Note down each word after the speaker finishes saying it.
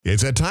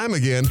It's that time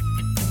again.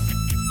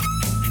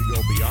 We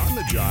go beyond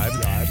the jive.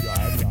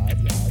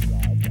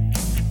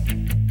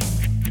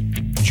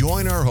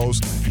 Join our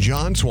hosts,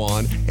 John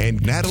Swan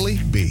and Nathalie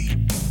B.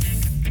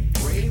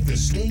 Brave the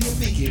sting of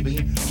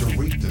beekeeping to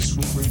reap the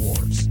sweet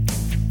rewards.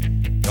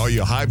 All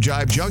you Hive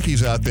Jive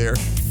junkies out there,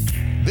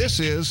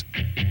 this is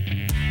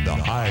the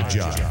Hive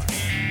Jive.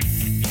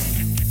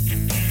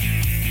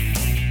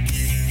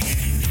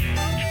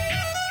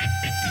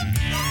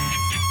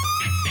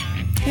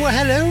 Well,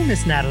 hello,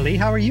 Miss Nathalie.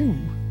 How are you?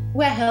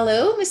 Well,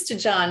 hello,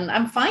 Mr. John.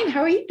 I'm fine.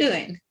 How are you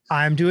doing?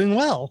 I'm doing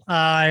well.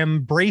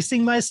 I'm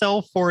bracing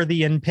myself for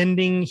the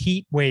impending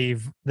heat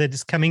wave that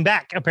is coming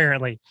back,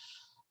 apparently.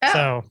 Oh,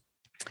 So,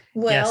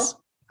 well, yes.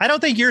 I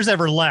don't think yours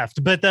ever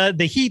left, but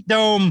the heat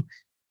dome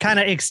kind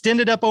of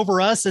extended up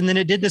over us, and then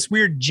it did this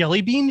weird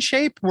jelly bean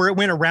shape where it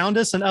went around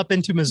us and up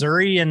into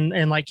Missouri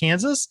and like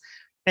Kansas.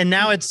 And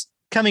now it's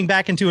coming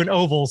back into an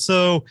oval.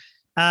 So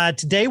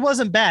today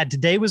wasn't bad.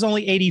 Today was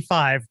only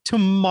 85.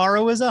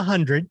 Tomorrow is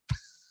 100.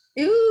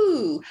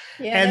 Ooh,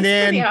 yeah, And that's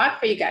then pretty hot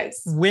for you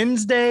guys.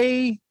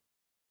 Wednesday,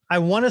 I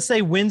want to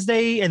say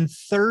Wednesday and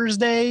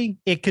Thursday,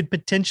 it could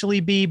potentially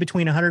be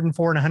between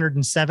 104 and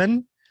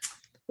 107.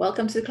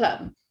 Welcome to the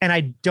club. And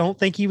I don't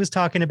think he was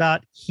talking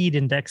about heat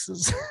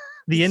indexes.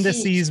 The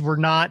indices were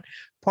not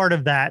part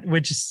of that,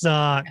 which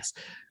sucks.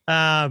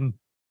 Yeah.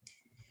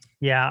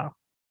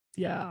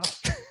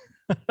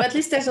 But at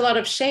least there's a lot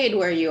of shade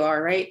where you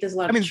are, right? There's a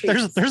lot of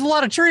trees. There's a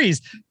lot of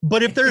trees,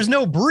 but if there's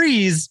no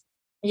breeze,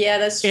 yeah,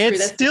 that's true. it's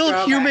That's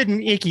still humid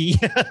and icky.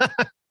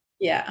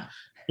 Yeah.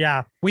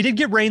 Yeah. We did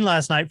get rain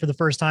last night for the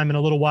first time in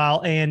a little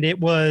while, and it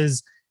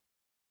was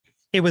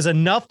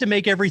enough to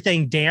make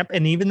everything damp.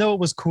 And even though it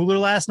was cooler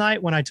last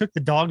night, when I took the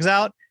dogs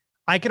out,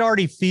 I could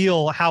already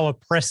feel how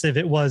oppressive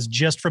it was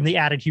just from the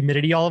added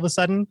humidity all of a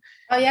sudden.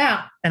 Oh,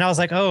 yeah. And I was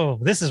like, oh,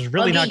 this is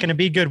really not going to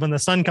be good when the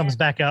sun comes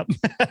back up.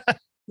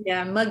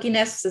 Yeah,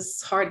 mugginess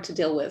is hard to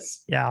deal with.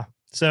 Yeah.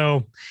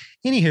 So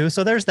anywho,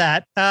 so there's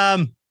that.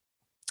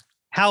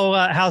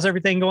 How's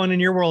everything going in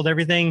your world?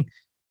 Everything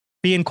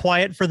being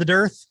quiet for the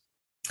dearth?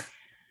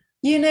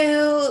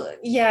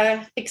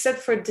 Yeah, except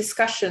for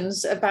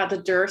discussions about the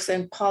dearth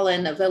and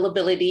pollen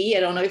availability. I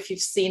don't know if you've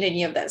seen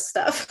any of that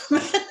stuff.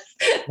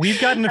 We've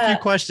gotten a few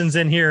questions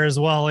in here as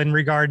well in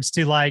regards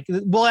to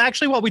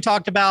actually what we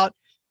talked about,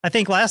 I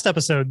think last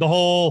episode, the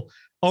whole,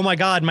 oh my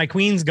God, my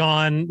queen's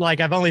gone. Like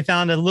I've only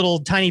found a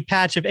little tiny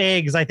patch of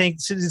eggs. I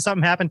think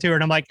something happened to her.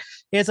 And I'm like,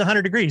 it's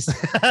 100 degrees.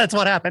 That's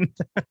what happened.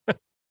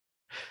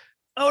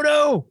 Oh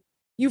no,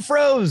 you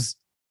froze.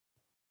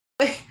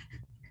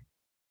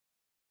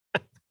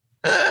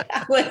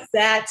 What's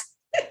that?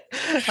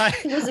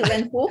 It was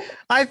eventful.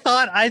 I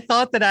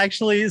thought that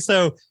actually,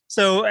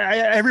 so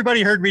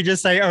everybody heard me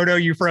just say, oh no,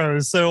 you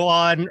froze. So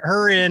on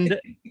her end,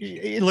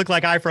 it looked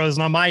like I froze.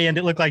 And on my end,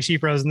 it looked like she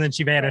froze and then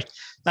she vanished.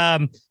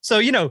 So,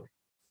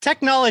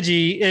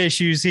 technology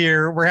issues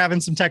here. We're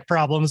having some tech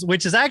problems,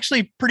 which is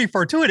actually pretty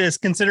fortuitous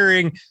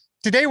considering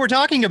today we're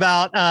talking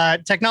about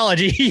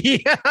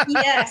technology.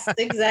 Yes,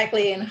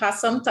 exactly. And how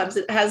sometimes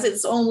it has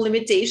its own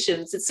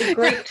limitations. It's a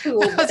great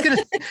tool.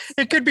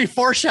 It could be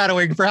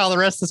foreshadowing for how the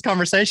rest of this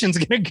conversation is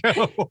going to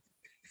go.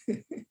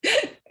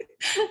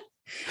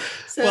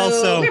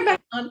 So we're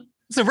back on.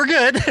 So we're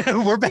good.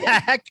 We're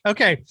back.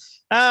 Okay.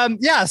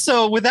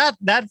 So with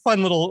that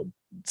fun little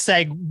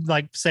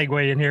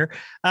segue in here,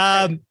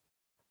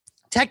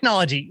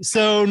 technology.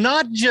 So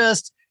not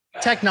just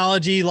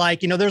technology,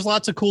 there's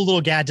lots of cool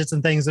little gadgets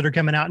and things that are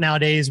coming out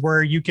nowadays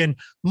where you can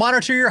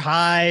monitor your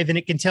hive and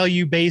it can tell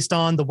you based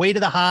on the weight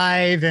of the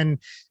hive and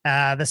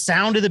the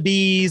sound of the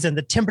bees and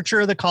the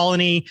temperature of the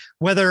colony,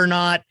 whether or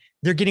not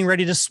they're getting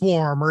ready to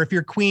swarm, or if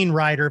you're queen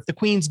right, or if the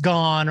queen's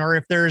gone, or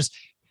if there's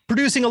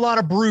producing a lot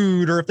of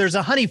brood, or if there's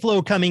a honey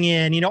flow coming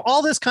in,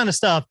 all this kind of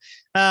stuff.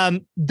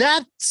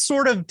 That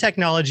sort of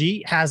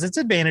technology has its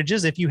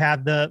advantages if you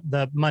have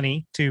the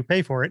money to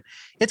pay for it.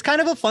 It's kind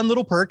of a fun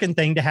little perk and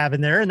thing to have in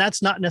there, and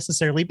that's not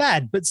necessarily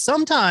bad. But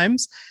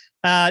sometimes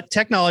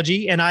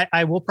technology, and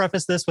I will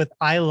preface this with,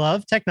 I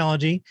love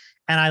technology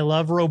and I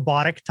love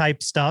robotic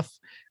type stuff.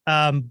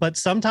 But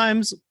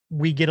sometimes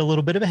we get a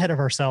little bit ahead of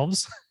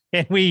ourselves.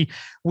 And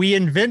we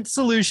invent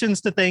solutions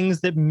to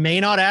things that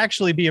may not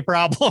actually be a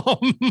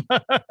problem.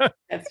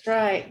 That's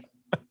right.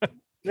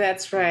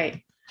 That's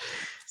right.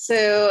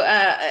 So,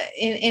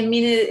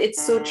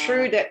 it's so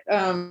true that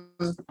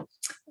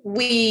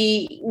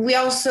we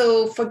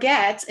also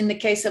forget, in the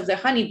case of the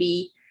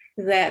honeybee,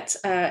 that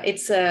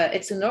it's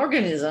an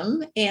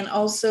organism, and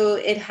also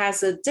it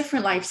has a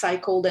different life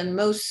cycle than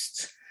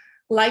most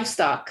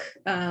livestock,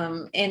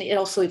 and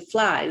it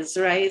flies,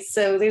 right?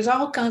 So there's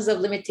all kinds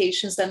of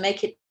limitations that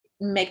make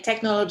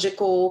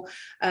technological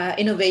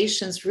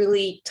innovations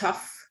really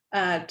tough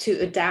to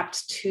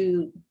adapt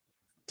to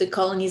the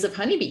colonies of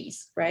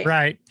honeybees, right?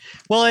 Right.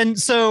 Well, and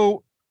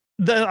so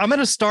I'm going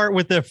to start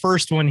with the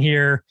first one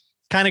here,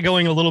 kind of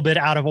going a little bit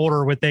out of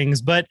order with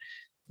things. But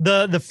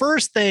the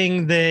first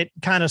thing that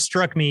kind of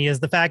struck me is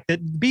the fact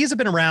that bees have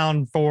been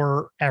around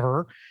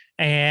forever,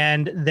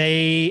 and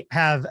they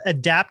have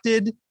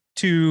adapted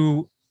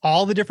to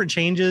all the different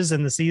changes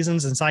and the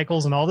seasons and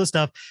cycles and all this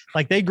stuff.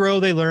 Like they grow,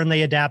 they learn,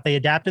 they adapt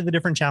to the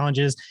different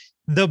challenges.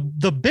 The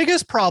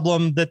biggest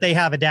problem that they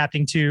have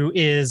adapting to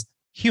is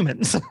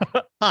humans,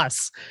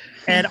 us,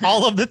 and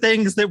all of the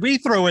things that we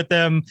throw at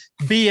them,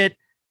 be it,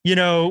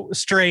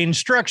 strange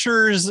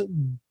structures,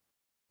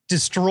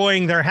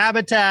 destroying their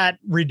habitat,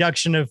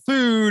 reduction of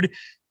food,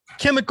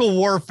 chemical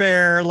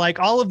warfare, like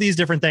all of these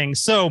different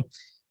things. So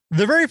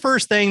the very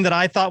first thing that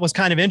I thought was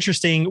kind of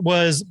interesting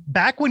was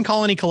back when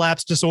colony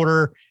collapse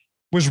disorder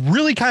was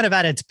really kind of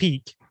at its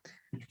peak.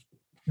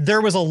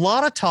 There was a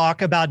lot of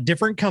talk about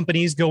different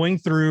companies going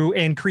through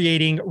and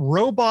creating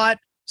robot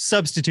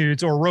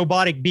substitutes or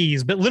robotic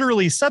bees, but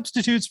literally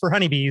substitutes for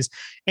honeybees.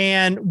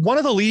 And one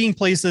of the leading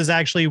places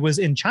actually was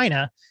in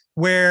China,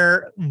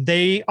 where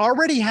they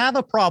already have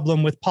a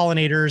problem with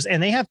pollinators,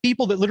 and they have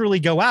people that literally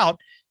go out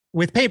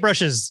with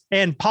paintbrushes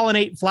and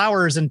pollinate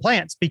flowers and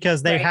plants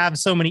because they have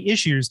so many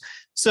issues.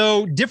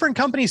 So different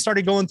companies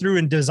started going through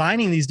and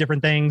designing these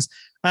different things.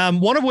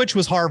 One of which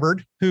was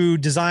Harvard, who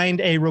designed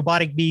a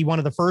robotic bee, one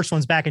of the first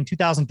ones back in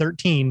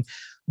 2013.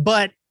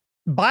 But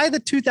by the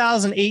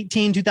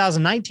 2018,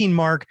 2019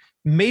 mark,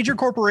 major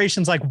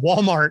corporations like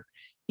Walmart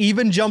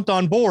even jumped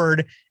on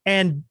board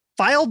and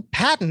filed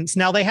patents.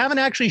 Now, they haven't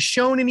actually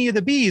shown any of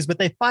the bees, but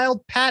they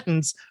filed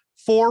patents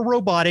for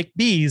robotic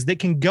bees that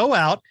can go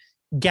out,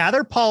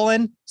 gather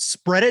pollen,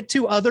 spread it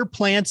to other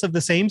plants of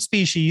the same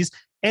species,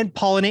 and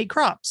pollinate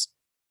crops.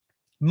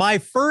 My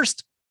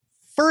first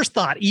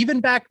thought,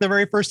 even back the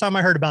very first time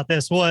I heard about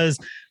this, was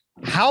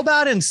how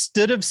about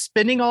instead of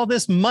spending all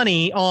this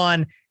money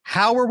on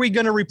how are we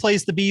going to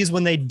replace the bees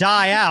when they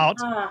die out,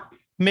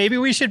 maybe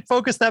we should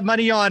focus that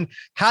money on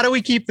how do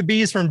we keep the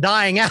bees from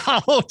dying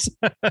out?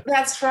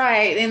 That's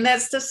right. And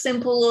that's the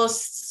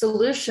simplest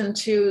solution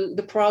to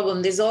the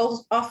problem. There's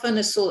often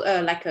a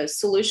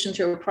solution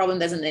to a problem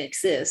doesn't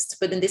exist,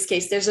 but in this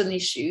case, there's an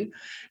issue.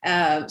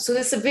 So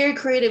it's a very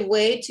creative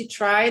way to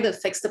try to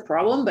fix the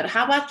problem, but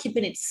how about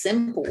keeping it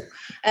simple?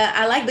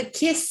 I like the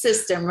KISS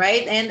system,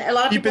 right? And a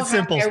lot of people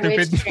have their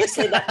ways to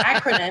translate that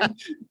acronym,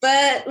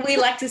 but we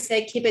like to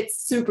say keep it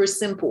super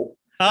simple.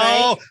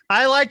 Oh,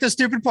 right? I like the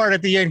stupid part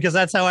at the end because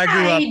that's how I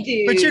grew up.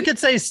 Do. But you could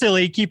say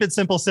silly, keep it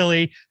simple,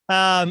 silly,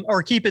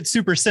 or keep it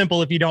super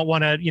simple if you don't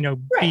want to,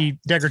 be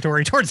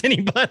degradatory towards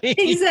anybody.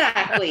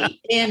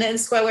 Exactly. And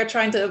that's what we're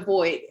trying to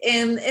avoid.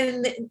 And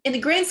in the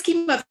grand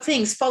scheme of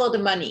things, follow the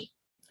money,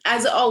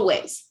 as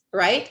always,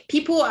 right?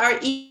 People are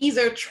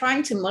either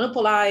trying to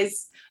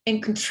monopolize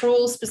and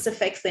control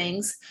specific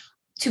things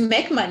to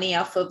make money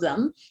off of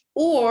them,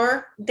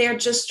 or they're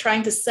just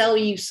trying to sell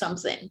you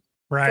something.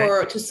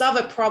 Right. To solve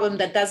a problem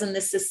that doesn't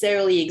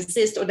necessarily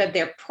exist or that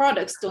their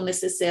products don't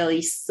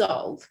necessarily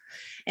solve.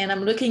 And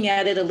I'm looking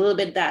at it a little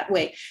bit that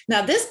way.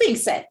 Now, this being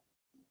said,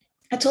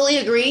 I totally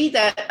agree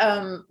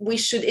that we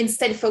should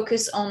instead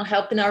focus on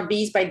helping our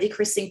bees by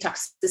decreasing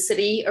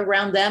toxicity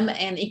around them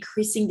and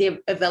increasing the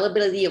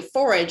availability of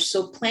forage.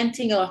 So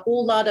planting a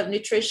whole lot of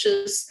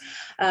nutritious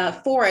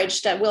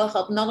forage that will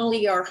help not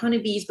only our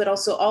honeybees, but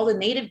also all the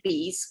native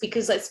bees,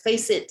 because let's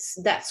face it,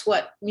 that's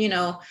what,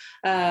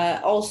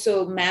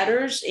 also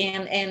matters.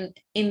 And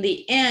in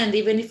the end,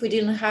 even if we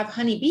didn't have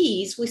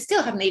honeybees, we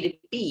still have native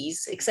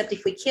bees, except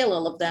if we kill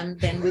all of them,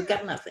 then we've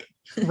got nothing.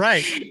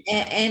 Right.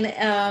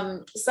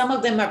 and some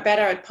of them are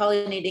better at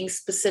pollinating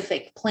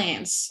specific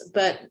plants,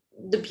 but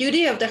the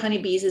beauty of the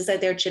honeybees is that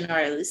they're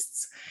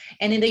generalists.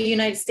 And in the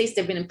United States,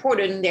 they've been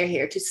imported and they're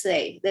here to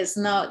stay. There's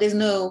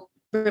no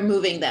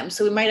removing them.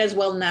 So we might as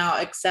well now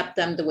accept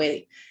them the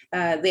way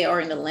they are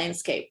in the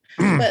landscape.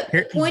 But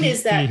the point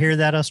is that— you hear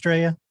that,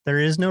 Australia? There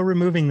is no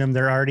removing them.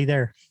 They're already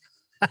there.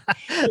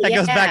 That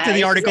goes back to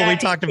the article we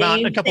talked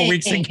about a couple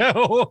weeks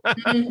ago.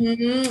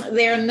 Mm-hmm.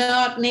 They're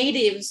not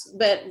natives,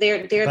 but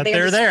they're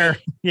there.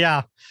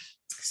 Yeah.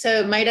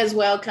 So might as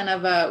well kind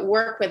of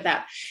work with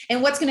that.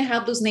 And what's going to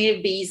help those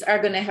native bees are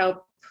going to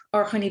help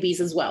our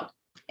honeybees as well.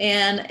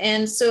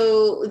 And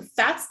so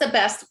that's the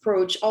best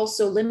approach.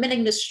 Also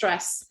limiting the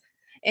stress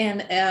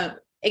and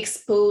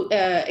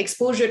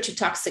exposure to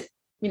toxic,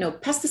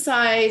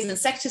 pesticides,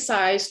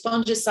 insecticides,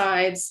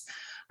 fungicides,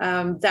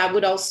 that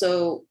would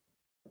also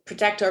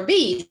protect our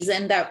bees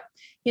and that,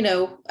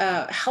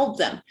 help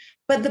them.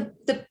 But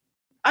the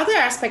other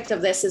aspect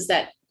of this is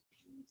that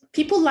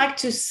people like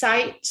to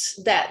cite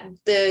that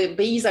the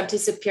bees are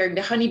disappearing,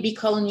 the honeybee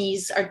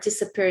colonies are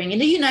disappearing. In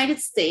the United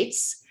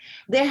States,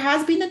 there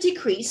has been a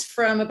decrease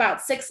from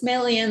about 6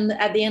 million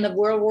at the end of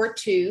World War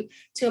II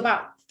to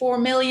about 4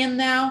 million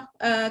now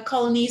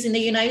colonies in the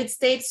United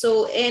States.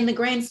 So in the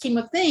grand scheme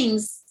of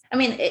things, I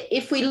mean,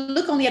 if we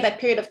look only at that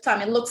period of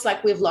time, it looks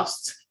like we've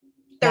lost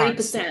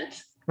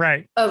 30%.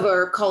 Right. Of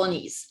our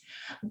colonies.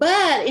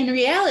 But in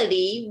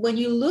reality, when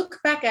you look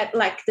back at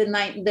like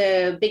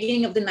the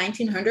beginning of the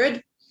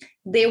 1900s,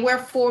 there were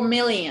 4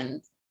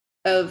 million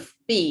of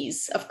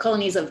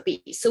colonies of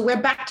bees. So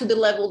we're back to the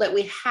level that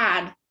we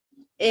had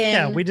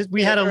And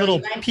we had a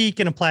little peak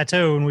and a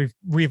plateau, and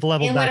we've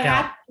leveled back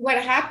out. What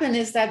happened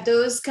is that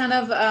those kind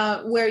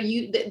of where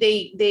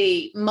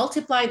they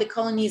multiply the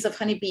colonies of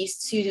honeybees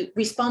to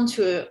respond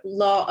to a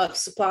law of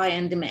supply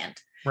and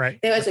demand. Right.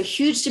 There was a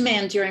huge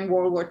demand during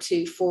World War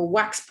II for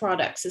wax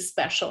products,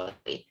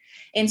 especially.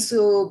 And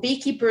so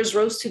beekeepers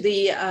rose to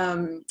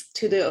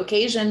the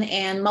occasion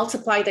and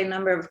multiplied their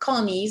number of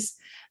colonies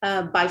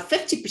by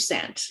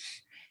 50%.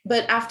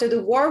 But after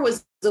the war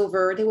was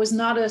over, there was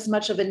not as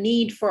much of a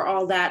need for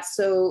all that.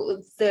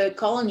 So the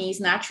colonies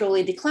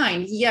naturally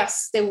declined.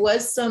 Yes, there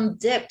was some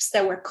dips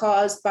that were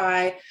caused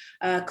by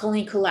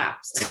colony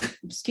collapse,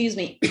 excuse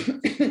me,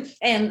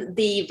 and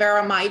the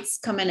varroa mites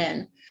coming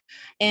in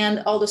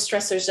and all the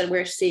stressors that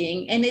we're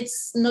seeing. And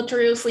it's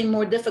notoriously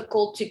more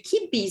difficult to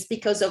keep bees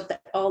because of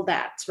all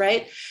that,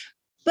 right?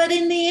 But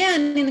in the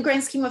end, in the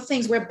grand scheme of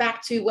things, we're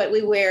back to what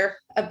we were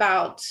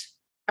about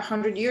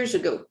 100 years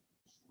ago,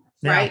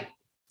 right?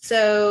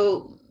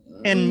 So,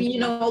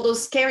 and all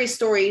those scary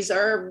stories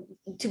are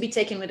to be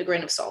taken with a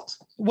grain of salt.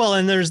 Well,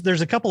 and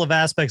there's a couple of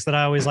aspects that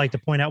I always like to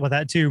point out with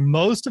that too.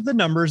 Most of the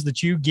numbers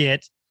that you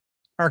get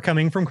are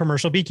coming from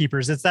commercial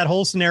beekeepers. It's that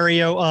whole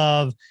scenario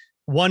of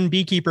one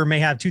beekeeper may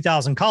have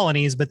 2,000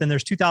 colonies, but then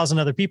there's 2,000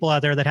 other people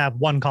out there that have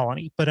one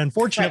colony. But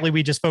unfortunately,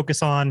 we just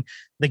focus on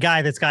the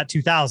guy that's got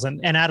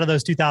 2,000. And out of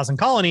those 2,000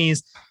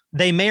 colonies,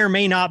 they may or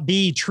may not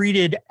be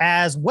treated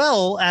as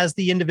well as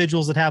the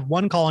individuals that have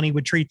one colony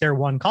would treat their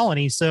one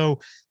colony. So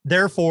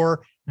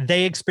therefore,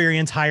 they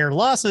experience higher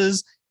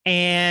losses,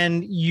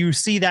 and you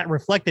see that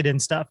reflected in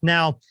stuff.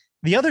 Now,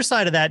 the other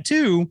side of that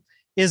too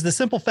is the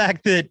simple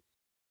fact that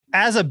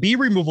as a bee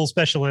removal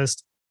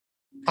specialist,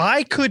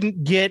 I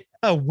couldn't get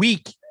a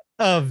week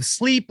of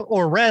sleep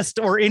or rest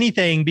or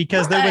anything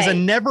because there was a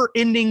never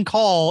ending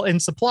call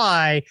and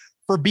supply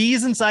for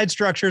bees inside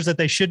structures that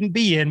they shouldn't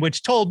be in,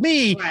 which told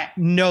me,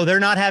 no, they're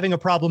not having a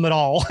problem at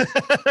all.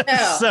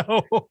 No.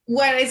 So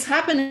what is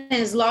happening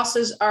is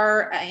losses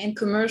are in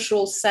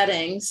commercial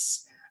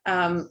settings,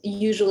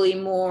 usually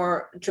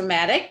more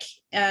dramatic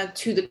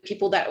to the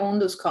people that own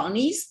those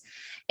colonies.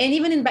 And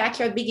even in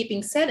backyard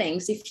beekeeping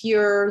settings, if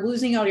you're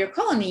losing all your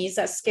colonies,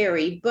 that's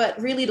scary. But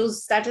really,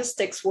 those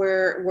statistics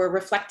were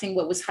reflecting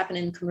what was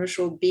happening in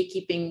commercial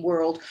beekeeping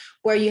world,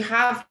 where you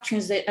have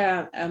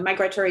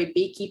migratory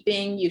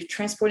beekeeping, you're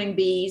transporting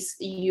bees,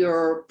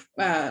 you're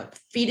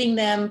feeding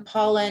them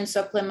pollen,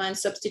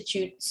 supplements,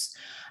 substitutes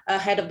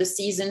ahead of the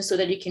season so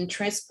that you can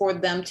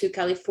transport them to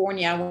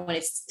California when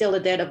it's still the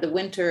dead of the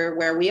winter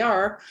where we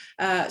are.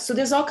 So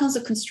there's all kinds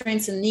of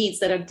constraints and needs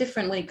that are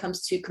different when it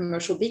comes to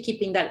commercial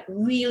beekeeping that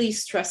really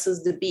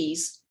stresses the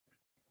bees.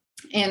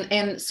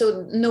 And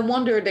so no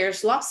wonder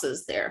there's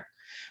losses there.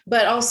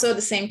 But also at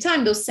the same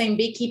time, those same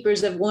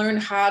beekeepers have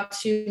learned how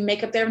to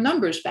make up their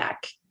numbers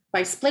back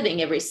by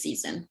splitting every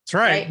season. That's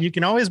right. You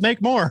can always make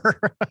more.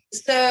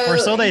 Or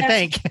so they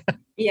think.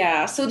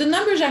 Yeah. So the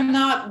numbers are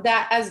not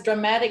that as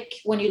dramatic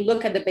when you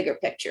look at the bigger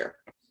picture.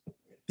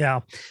 Yeah.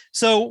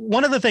 So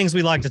one of the things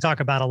we like to talk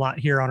about a lot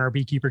here on our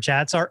beekeeper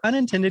chats are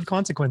unintended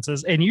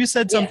consequences. And you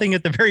said something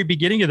at the very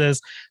beginning of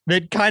this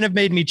that kind of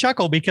made me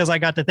chuckle because I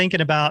got to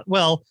thinking about,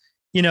 well,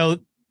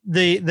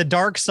 the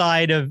dark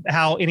side of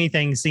how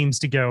anything seems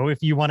to go.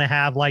 If you want to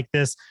have like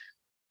this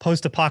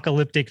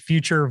post-apocalyptic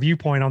future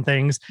viewpoint on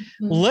things,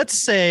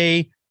 let's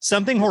say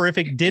something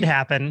horrific did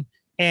happen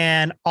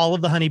and all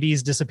of the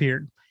honeybees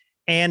disappeared.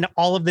 And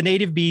all of the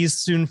native bees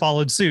soon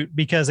followed suit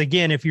because,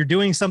 again, if you're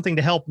doing something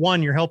to help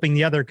one, you're helping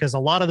the other because a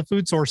lot of the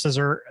food sources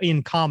are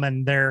in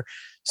common there.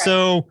 Right.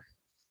 So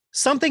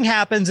something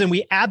happens and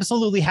we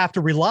absolutely have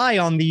to rely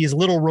on these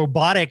little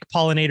robotic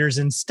pollinators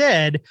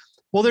instead.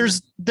 Well,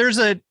 there's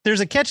a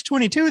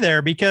catch-22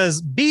 there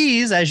because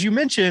bees, as you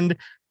mentioned,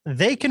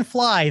 they can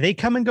fly. They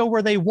come and go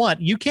where they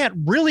want. You can't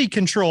really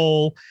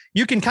control.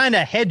 You can kind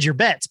of hedge your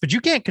bets, but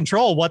you can't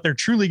control what they're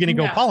truly going to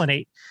go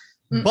pollinate.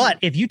 But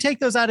if you take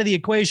those out of the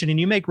equation and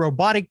you make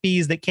robotic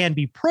bees that can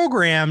be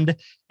programmed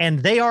and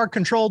they are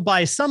controlled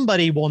by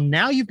somebody, well,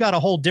 now you've got a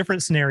whole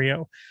different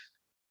scenario.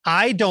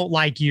 I don't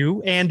like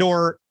you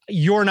or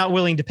you're not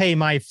willing to pay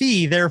my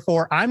fee.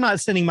 Therefore, I'm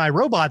not sending my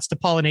robots to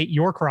pollinate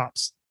your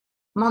crops.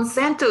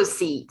 Monsanto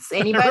seeds.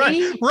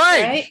 Anybody?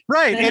 Right.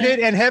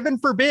 And heaven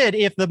forbid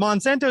if the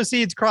Monsanto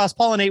seeds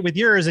cross-pollinate with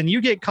yours and you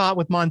get caught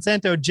with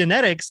Monsanto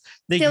genetics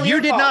that you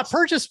did not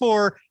purchase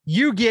for,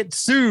 you get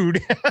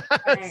sued.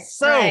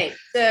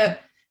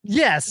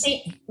 Yes.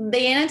 The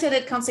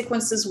unintended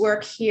consequences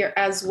work here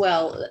as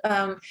well.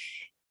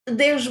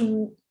 There's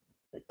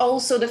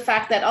also the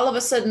fact that all of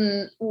a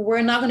sudden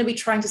we're not going to be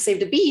trying to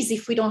save the bees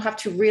if we don't have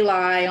to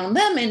rely on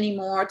them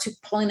anymore to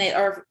pollinate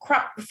our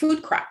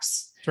food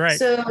crops. Right.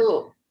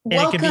 So and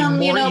it can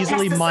be more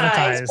easily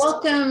monetized.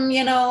 Welcome,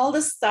 all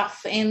this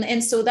stuff.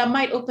 And so that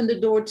might open the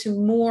door to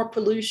more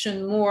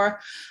pollution,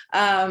 more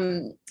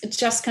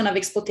just kind of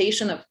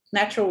exploitation of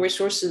natural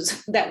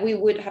resources that we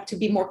would have to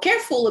be more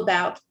careful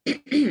about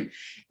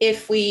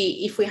if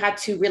we had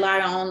to rely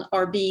on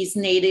our bees,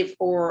 native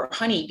or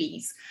honey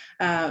bees.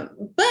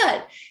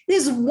 But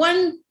there's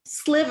one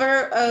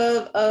sliver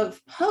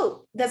of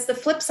hope. That's the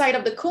flip side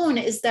of the coin,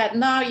 is that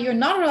now you're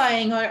not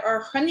relying on our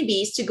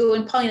honeybees to go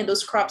and pollinate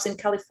those crops in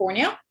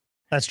California.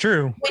 That's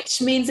true.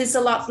 Which means it's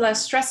a lot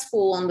less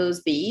stressful on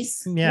those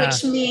bees,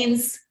 which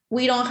means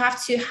we don't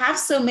have to have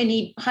so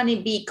many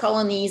honeybee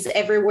colonies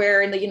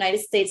everywhere in the United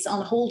States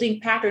on holding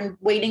pattern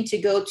waiting to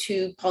go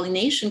to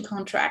pollination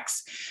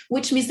contracts,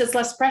 which means there's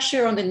less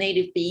pressure on the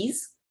native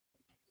bees.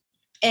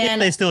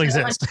 And they still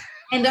exist.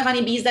 And the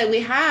honeybees that we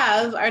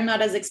have are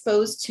not as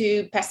exposed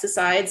to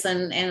pesticides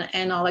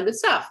and all that good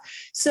stuff.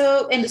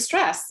 So, and the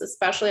stress,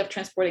 especially of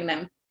transporting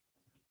them.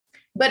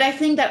 But I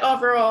think that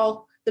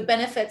overall, the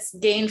benefits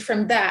gained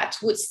from that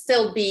would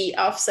still be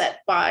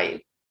offset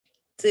by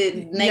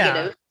the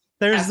negative.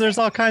 There's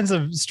all kinds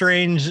of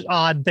strange,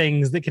 odd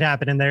things that could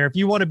happen in there. If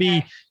you want to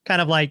be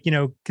kind of like,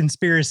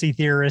 conspiracy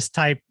theorist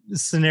type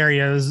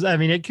scenarios, I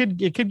mean, it could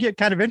get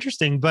kind of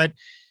interesting, but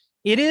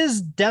it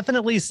is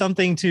definitely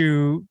something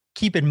to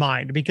keep in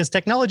mind because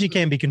technology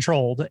can be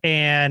controlled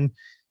and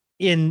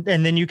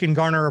then you can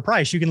garner a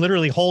price. You can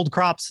literally hold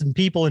crops and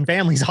people and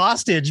families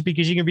hostage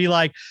because you can be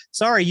like,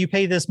 sorry, you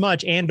pay this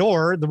much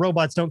or the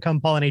robots don't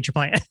come pollinate your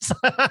plants.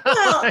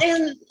 Well,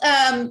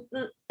 and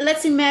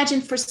let's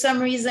imagine for some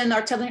reason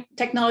our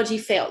technology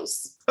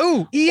fails.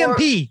 Oh,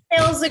 EMP.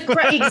 Fails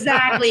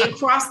exactly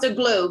across the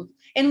globe.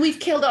 And we've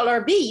killed all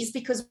our bees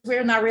because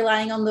we're not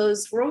relying on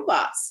those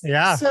robots.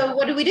 Yeah. So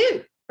what do we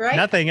do? Right?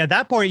 Nothing. At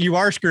that point, you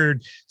are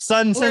screwed.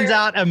 Sun sends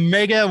out a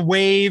mega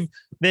wave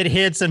that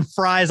hits and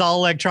fries all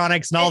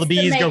electronics and all the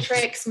bees go.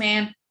 Matrix,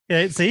 man.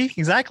 See,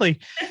 exactly.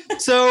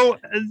 So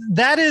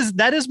that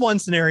is one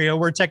scenario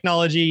where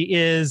technology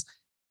is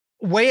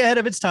way ahead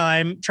of its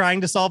time, trying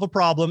to solve a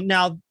problem.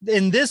 Now,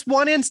 in this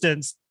one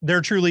instance,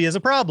 there truly is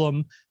a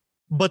problem,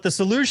 but the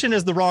solution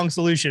is the wrong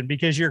solution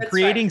because you're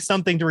creating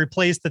something to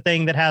replace the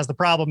thing that has the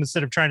problem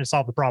instead of trying to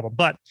solve the problem.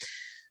 But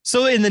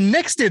so in the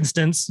next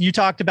instance, you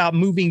talked about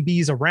moving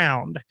bees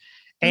around.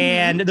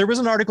 And there was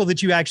an article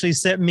that you actually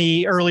sent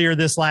me earlier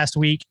this last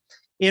week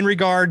in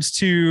regards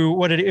to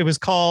what it was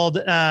called,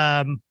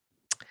 the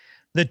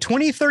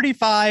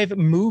 2035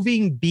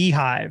 Moving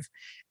Beehive.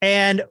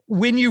 And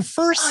when you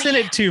first sent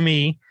it to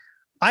me,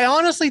 I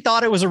honestly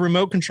thought it was a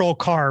remote control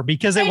car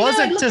because it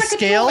wasn't to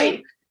scale.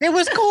 It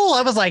was cool.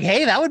 I was like,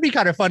 hey, that would be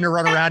kind of fun to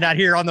run around out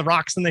here on the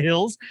rocks and the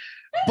hills.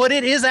 But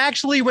it is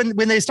actually when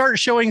they start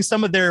showing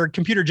some of their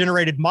computer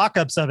generated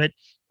mock-ups of it,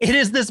 it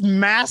is this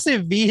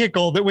massive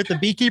vehicle that with the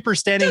beekeeper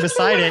standing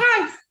beside it,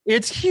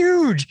 it's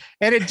huge.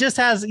 And it just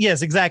has,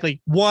 yes,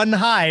 exactly, one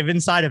hive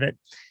inside of it.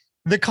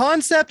 The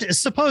concept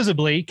is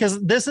supposedly, because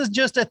this is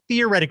just a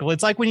theoretical,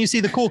 it's like when you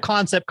see the cool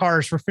concept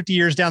cars for 50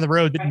 years down the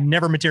road that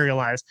never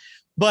materialize.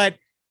 But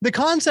the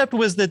concept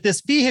was that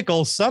this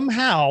vehicle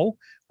somehow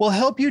will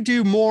help you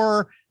do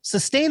more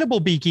sustainable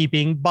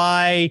beekeeping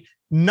by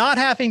not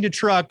having to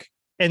truck.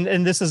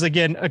 And this is,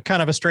 again, a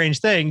kind of a strange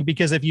thing,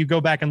 because if you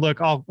go back and look,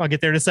 I'll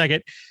get there in a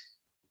second.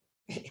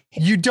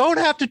 You don't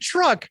have to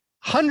truck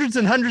hundreds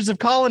and hundreds of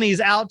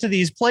colonies out to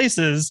these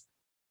places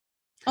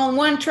on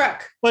one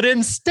truck, but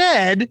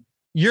instead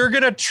you're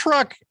going to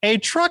truck a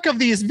truck of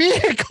these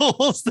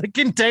vehicles that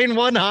contain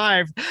one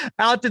hive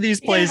out to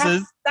these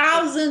places.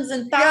 Thousands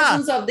and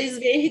thousands of these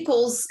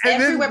vehicles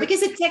everywhere,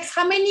 because it takes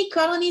how many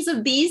colonies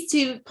of bees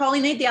to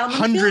pollinate the almond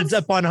hundreds fields?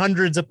 upon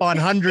hundreds upon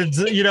hundreds,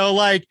 and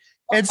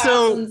thousands.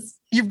 So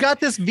you've got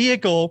this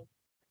vehicle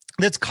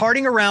that's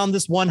carting around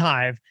this one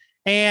hive.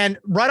 And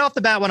right off the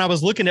bat, when I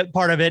was looking at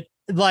part of it,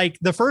 like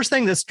the first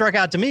thing that struck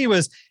out to me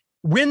was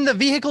when the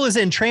vehicle is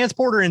in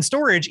transport or in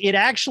storage, it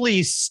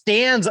actually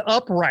stands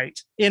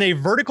upright in a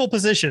vertical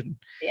position.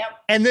 Yep.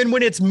 And then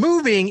when it's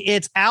moving,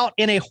 it's out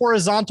in a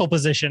horizontal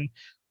position.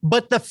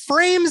 But the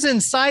frames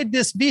inside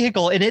this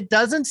vehicle, and it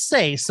doesn't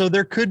say, so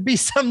there could be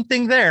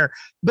something there.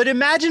 But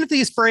imagine if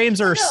these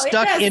frames are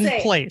stuck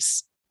in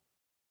place.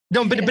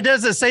 No, but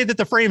does it say that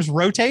the frames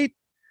rotate?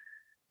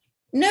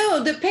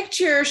 No, the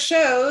picture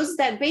shows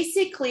that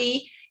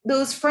basically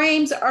those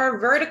frames are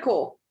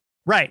vertical.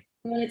 Right.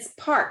 When it's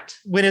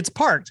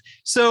parked.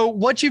 So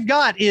what you've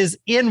got is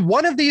in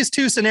one of these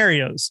two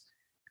scenarios,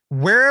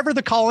 wherever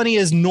the colony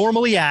is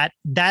normally at,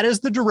 that is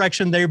the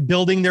direction they're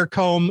building their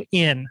comb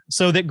in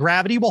so that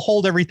gravity will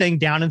hold everything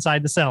down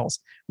inside the cells.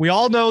 We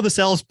all know the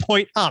cells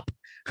point up,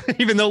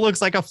 even though it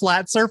looks like a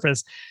flat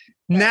surface.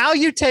 Now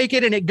you take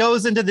it and it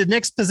goes into the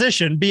next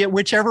position, be it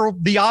whichever,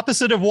 the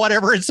opposite of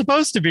whatever it's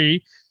supposed to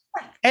be.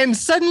 And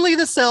suddenly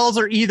the cells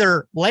are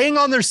either laying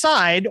on their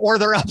side or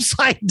they're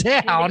upside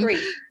down.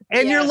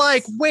 And you're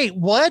like, wait,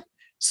 what?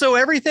 So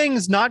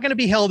everything's not going to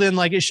be held in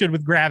like it should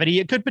with gravity.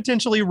 It could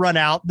potentially run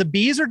out. The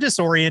bees are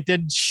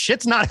disoriented.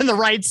 Shit's not in the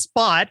right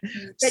spot.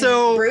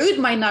 The brood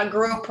might not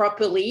grow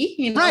properly,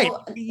 Right.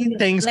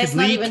 Things Let's could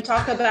not leak. even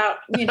talk about,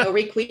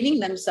 requeening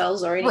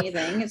themselves or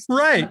anything. It's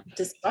right.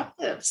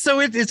 disruptive.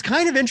 So it's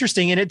kind of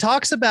interesting. And it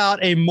talks about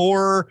a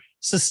more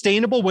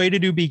sustainable way to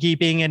do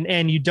beekeeping,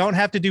 and you don't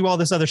have to do all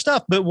this other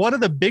stuff. But one of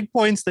the big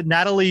points that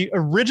Nathalie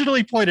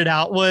originally pointed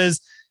out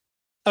was,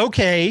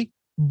 okay,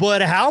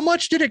 but how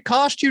much did it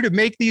cost you to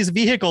make these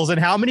vehicles, and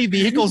how many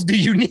vehicles do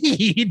you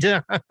need?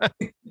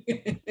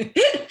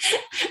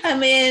 I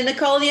mean, a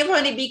colony of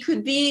honeybee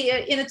could be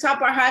in a top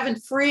bar hive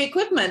and free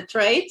equipment,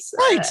 right?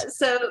 Right.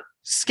 So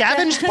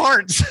scavenged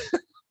parts.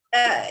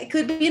 It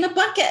could be in a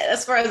bucket,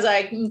 as far as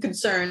I'm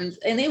concerned,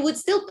 and it would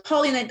still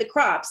pollinate the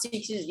crops.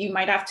 You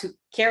might have to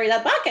carry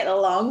that bucket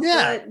along.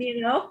 Yeah. But,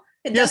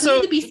 it doesn't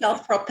need to be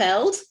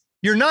self-propelled.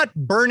 You're not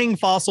burning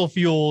fossil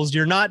fuels.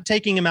 You're not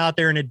taking them out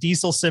there in a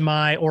diesel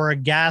semi or a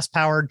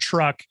gas-powered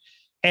truck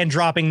and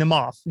dropping them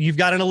off. You've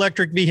got an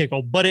electric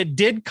vehicle, but it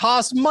did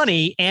cost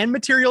money and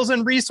materials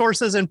and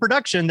resources and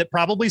production that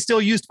probably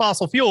still used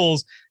fossil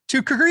fuels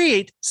to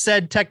create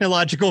said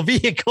technological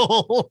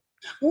vehicle.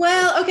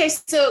 Well, okay,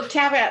 so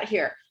caveat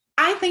here.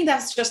 I think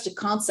that's just a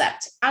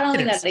concept. I don't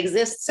think that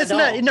exists at all.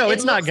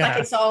 It's not gonna.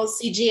 Like it's all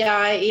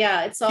CGI.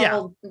 Yeah, it's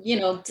all,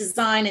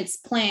 design, it's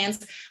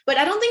plans. But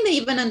I don't think they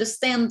even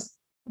understand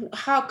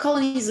how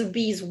colonies of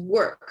bees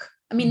work.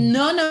 I mean,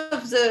 none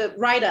of the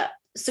write-up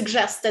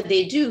suggests that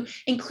they do,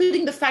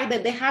 including the fact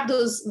that they have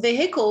those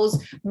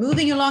vehicles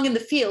moving along in the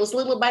fields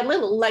little by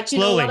little, like a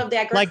lot of the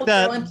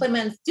agricultural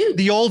implements do.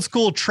 The old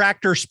school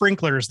tractor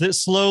sprinklers that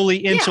slowly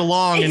inch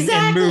along and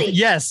move.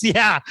 Yes,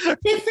 yeah.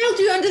 They fail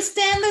to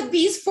understand that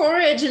bees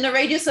forage in a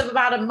radius of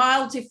about 1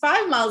 mile to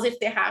 5 miles if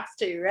they have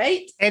to,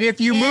 right? And if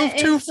you move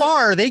too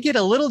far, they get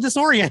a little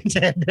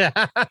disoriented.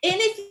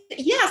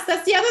 Yes,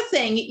 that's the other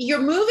thing. You're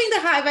moving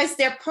the hive as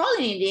they're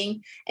pollinating,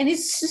 and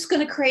it's just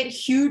going to create a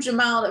huge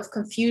amount of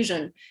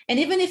confusion. And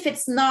even if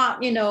it's not,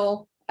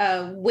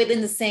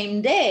 within the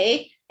same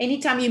day,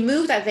 anytime you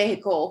move that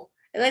vehicle,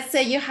 let's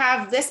say you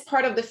have this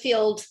part of the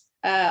field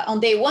on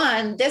day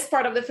 1, this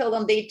part of the field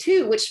on day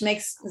 2, which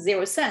makes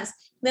zero sense.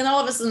 Then all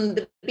of a sudden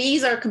the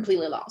bees are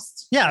completely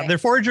lost. Yeah, right? Their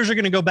foragers are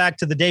going to go back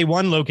to the day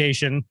 1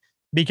 location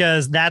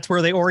because that's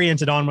where they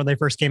oriented on when they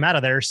first came out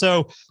of there.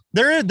 So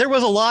there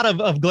was a lot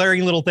of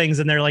glaring little things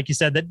in there, like you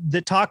said,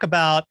 that talk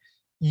about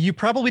you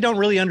probably don't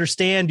really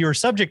understand your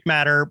subject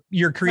matter.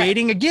 You're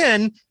creating,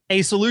 again,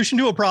 a solution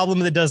to a problem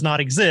that does not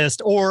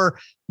exist, or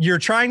you're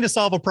trying to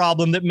solve a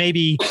problem that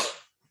maybe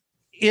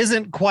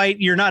isn't quite,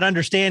 you're not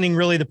understanding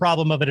really the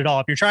problem of it at all.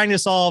 If you're trying to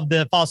solve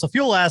the fossil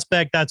fuel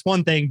aspect, that's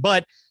one thing,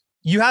 but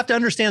you have to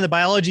understand the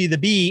biology of the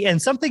bee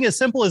and something as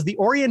simple as the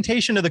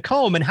orientation of the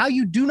comb and how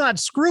you do not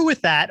screw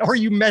with that or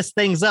you mess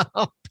things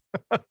up.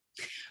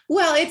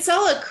 Well, it's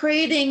all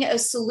creating a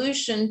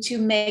solution to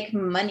make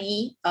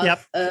money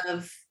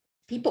of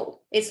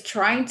people. It's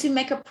trying to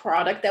make a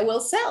product that will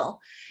sell.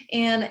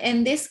 And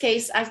in this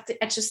case, I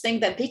just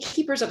think that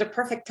beekeepers are the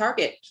perfect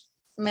target.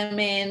 I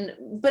mean,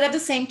 but at the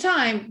same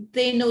time,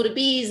 they know the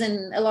bees,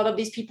 and a lot of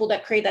these people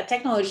that create those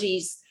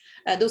technologies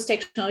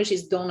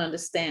don't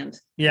understand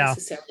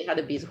necessarily how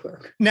the bees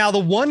work. Now, the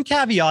one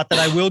caveat that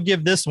I will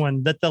give this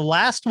one, that the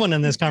last one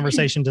in this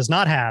conversation does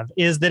not have,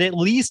 is that at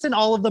least in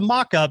all of the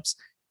mock-ups,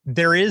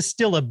 there is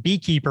still a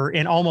beekeeper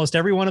in almost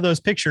every one of those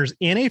pictures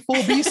in a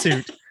full bee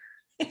suit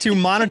to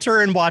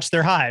monitor and watch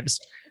their hives.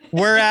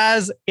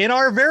 Whereas in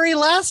our very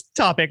last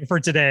topic for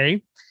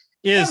today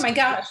is oh my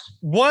gosh,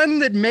 one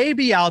that may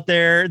be out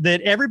there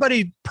that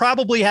everybody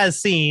probably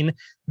has seen.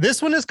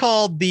 This one is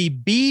called the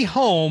Bee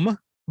Home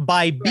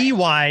by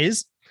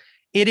BeeWise.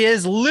 It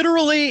is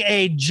literally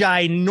a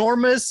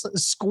ginormous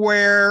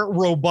square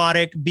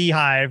robotic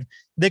beehive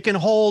that can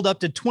hold up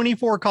to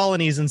 24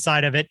 colonies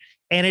inside of it.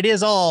 And it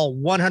is all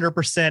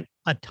 100%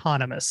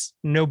 autonomous.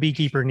 No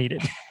beekeeper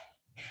needed.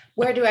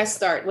 Where do I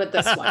start with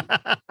this one?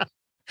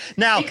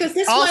 Now, because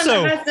this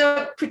also, one has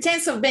the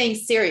pretense of being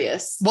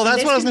serious. Well,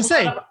 that's what I was going to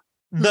say.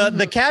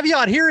 The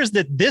caveat here is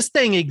that this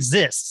thing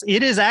exists.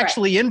 It is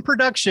actually in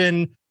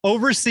production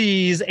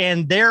overseas,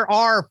 and there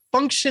are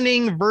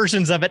functioning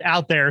versions of it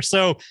out there.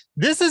 So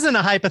this isn't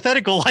a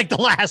hypothetical like the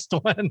last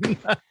one.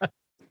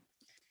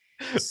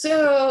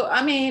 So,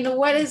 I mean,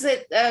 what is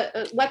it?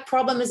 What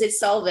problem is it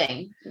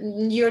solving?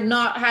 You're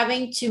not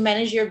having to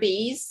manage your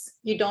bees.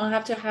 You don't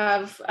have to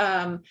have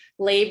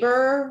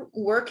labor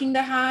working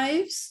the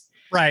hives.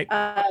 Right.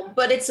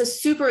 But it's a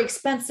super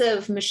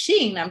expensive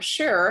machine, I'm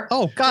sure.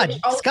 Oh, God,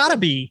 it's got to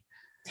be.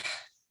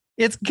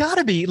 It's got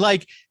to be.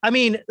 Like, I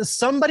mean,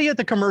 somebody at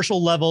the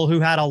commercial level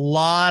who had a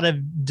lot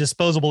of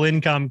disposable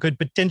income could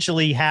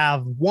potentially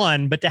have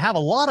one, but to have a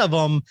lot of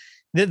them,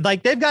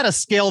 they've got to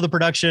scale the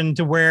production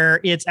to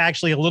where it's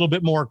actually a little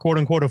bit more quote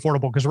unquote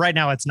affordable. Because right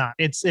now it's not.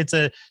 It's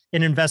an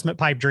investment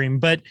pipe dream.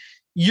 But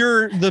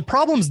the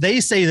problems they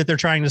say that they're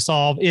trying to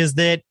solve is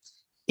that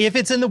if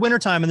it's in the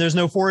wintertime and there's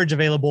no forage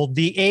available,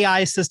 the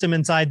AI system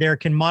inside there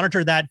can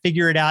monitor that,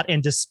 figure it out,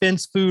 and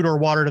dispense food or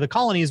water to the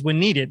colonies when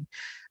needed.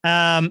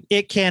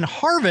 It can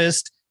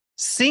harvest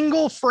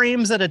single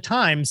frames at a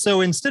time.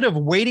 So instead of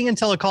waiting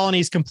until a colony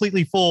is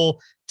completely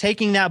full,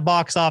 taking that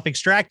box off,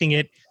 extracting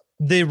it,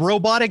 the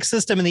robotic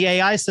system and the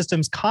AI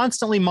system's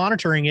constantly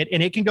monitoring it,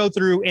 and it can go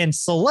through and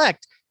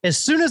select as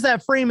soon as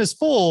that frame is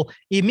full,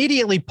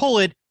 immediately pull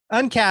it,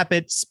 uncap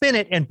it, spin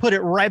it, and put it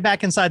right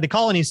back inside the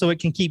colony so it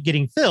can keep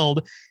getting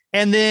filled.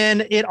 And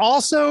then it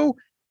also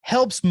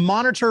helps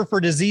monitor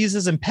for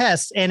diseases and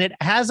pests, and it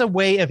has a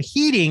way of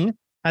heating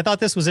I thought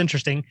this was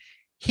interesting.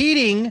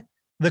 Heating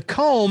the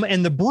comb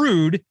and the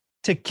brood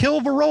to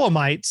kill varroa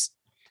mites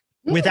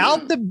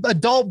without the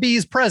adult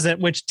bees present,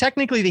 which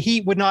technically the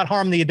heat would not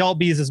harm the adult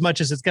bees as much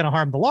as it's going to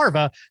harm the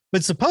larva.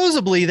 But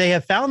supposedly they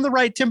have found the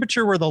right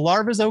temperature where the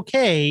larva is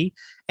okay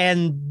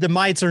and the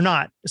mites are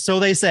not. So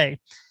they say.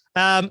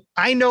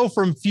 I know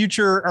from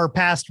future or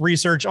past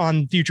research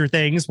on future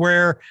things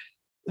where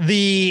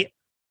the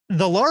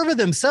larvae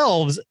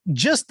themselves,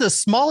 just the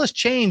smallest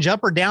change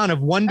up or down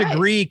of 1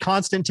 degree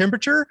constant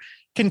temperature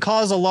can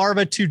cause a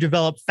larva to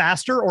develop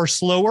faster or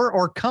slower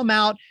or come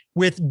out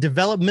with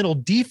developmental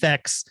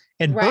defects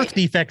and birth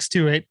defects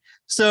to it.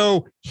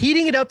 So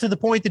heating it up to the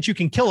point that you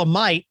can kill a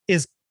mite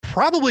is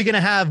probably going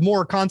to have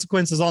more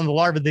consequences on the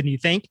larva than you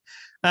think.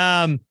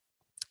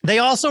 They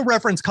also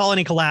reference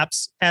colony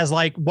collapse as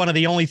like one of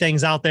the only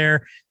things out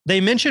there. They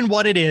mention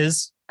what it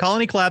is.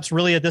 Colony collapse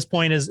really at this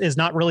point is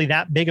not really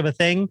that big of a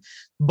thing,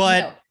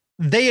 but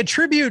they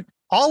attribute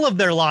all of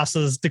their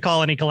losses to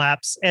colony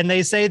collapse. And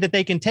they say that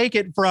they can take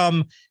it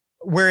from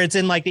where it's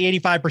in like the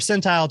 85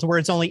 percentile to where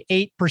it's only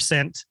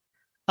 8%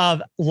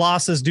 of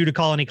losses due to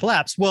colony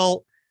collapse.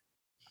 Well,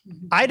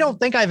 I don't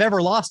think I've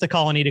ever lost a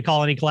colony to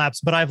colony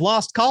collapse, but I've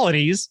lost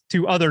colonies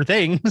to other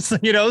things,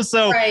 you know?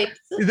 So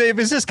it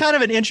was just kind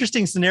of an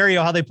interesting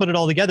scenario how they put it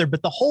all together,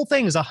 but the whole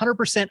thing is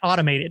 100%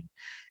 automated.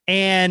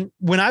 And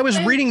when I was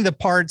reading the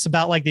parts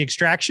about like the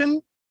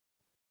extraction,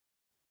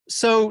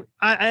 so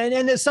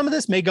and some of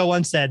this may go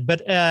unsaid,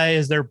 but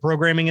is there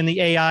programming in the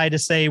AI to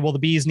say, well, the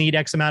bees need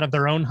X amount of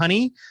their own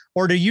honey,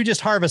 or do you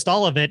just harvest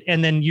all of it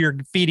and then you're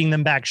feeding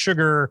them back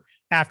sugar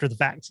after the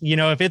fact? You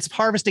know, if it's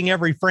harvesting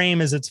every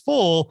frame as it's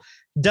full,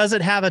 does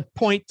it have a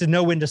point to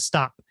know when to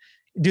stop?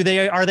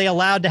 Are they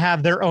allowed to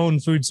have their own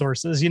food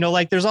sources? You know,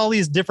 like there's all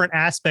these different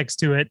aspects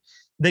to it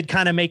that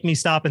kind of make me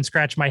stop and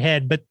scratch my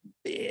head, but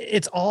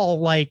it's all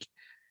like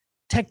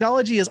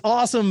technology is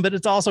awesome, but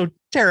it's also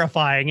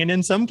terrifying. And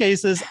in some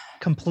cases,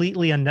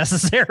 completely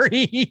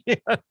unnecessary.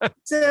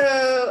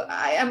 So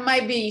I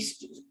might be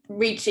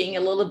reaching a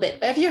little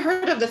bit. Have you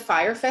heard of the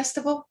Fire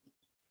Festival?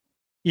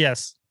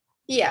 Yes.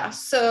 Yeah.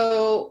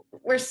 So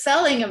we're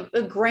selling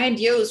a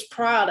grandiose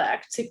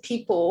product to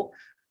people,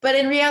 but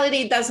in reality,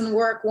 it doesn't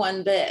work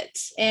one bit.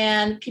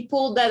 And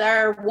people that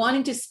are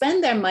wanting to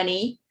spend their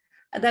money,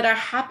 that are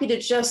happy to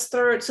just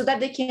throw it so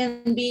that they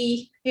can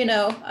be, you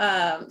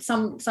know,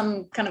 some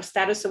kind of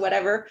status or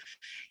whatever,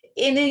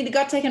 and they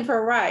got taken for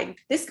a ride.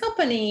 This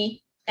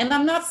company, and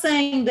I'm not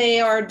saying they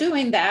are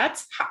doing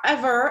that.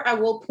 However, I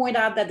will point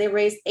out that they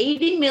raised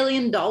 $80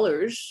 million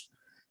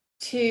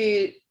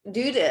to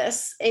do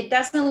this. It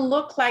doesn't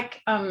look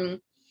like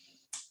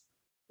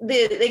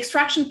the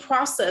extraction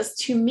process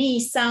to me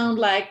sound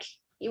like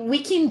we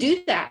can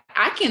do that.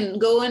 I can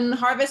go and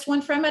harvest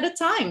 1 frame at a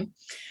time.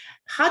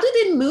 How do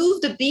they move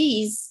the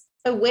bees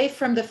away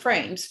from the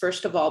frames,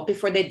 first of all,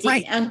 before they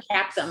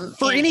uncap them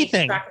for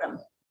anything? Extract them?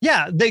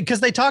 Yeah, because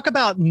they talk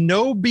about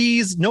no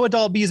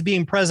adult bees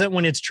being present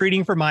when it's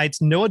treating for mites,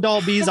 no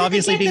adult bees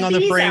obviously being on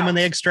the frame when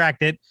they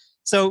extract it.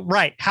 So,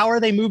 how are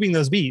they moving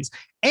those bees?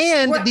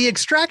 And the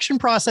extraction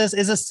process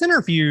is a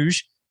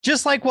centrifuge,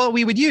 just like what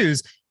we would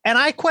use. And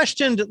I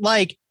questioned,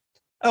 like,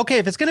 okay,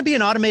 if it's going to be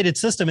an automated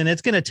system and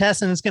it's going to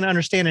test and it's going to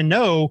understand and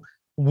know,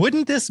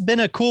 wouldn't this been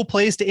a cool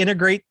place to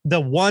integrate the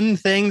one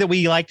thing that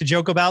we like to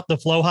joke about, the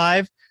flow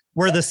hive,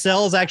 where the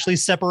cells actually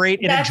separate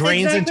and it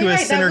drains into a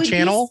center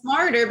channel?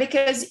 Smarter,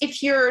 because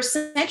if you're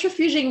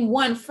centrifuging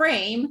 1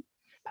 frame,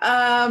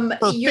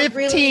 for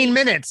 15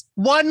 minutes,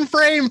 1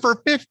 frame for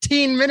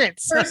 15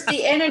 minutes. First,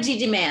 the energy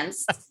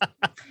demands.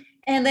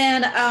 And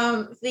then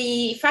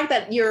the fact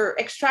that your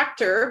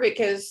extractor,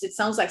 because it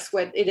sounds like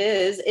what it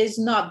is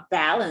not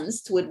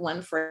balanced with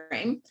 1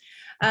 frame.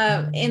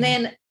 And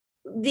then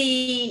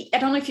I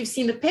don't know if you've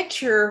seen the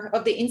picture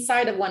of the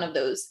inside of one of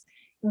those.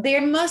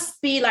 There must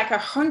be like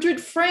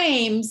 100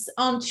 frames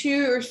on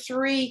 2 or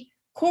 3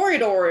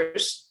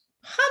 corridors.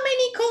 How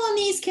many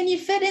colonies can you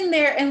fit in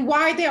there, and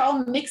why are they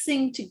all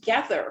mixing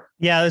together?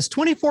 Yeah, there's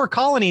 24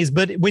 colonies,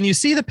 but when you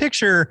see the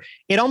picture,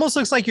 it almost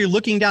looks like you're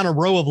looking down a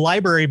row of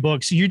library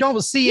books. You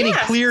don't see any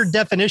clear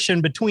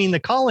definition between the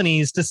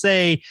colonies to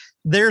say,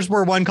 there's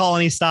where one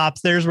colony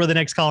stops, there's where the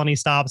next colony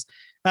stops.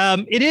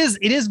 It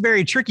is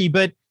very tricky,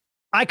 but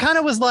I kind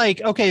of was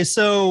like, okay,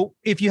 so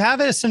if you have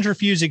a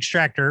centrifuge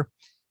extractor,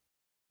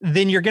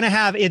 then you're going to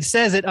have, it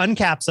says it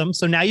uncaps them.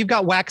 So now you've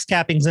got wax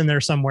cappings in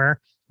there somewhere.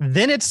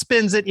 Then it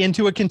spins it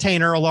into a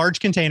container, a large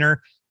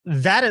container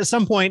that at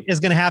some point is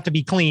going to have to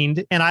be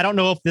cleaned. And I don't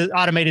know if the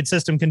automated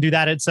system can do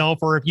that itself,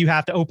 or if you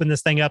have to open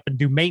this thing up and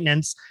do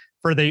maintenance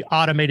for the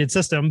automated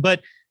system.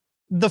 But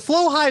the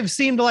flow hive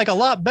seemed like a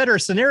lot better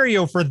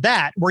scenario for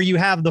that, where you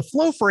have the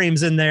flow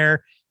frames in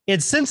there.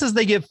 It senses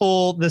they get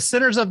full, the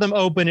centers of them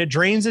open, it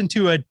drains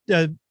into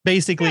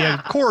basically a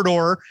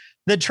corridor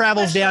that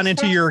travels down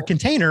into your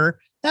container.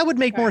 That would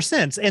make more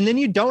sense. And then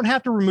you don't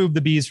have to remove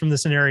the bees from the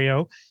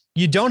scenario.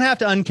 You don't have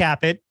to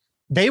uncap it.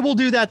 They will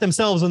do that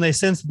themselves when they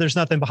sense that there's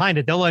nothing behind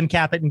it. They'll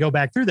uncap it and go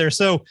back through there.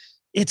 So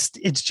it's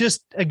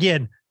just,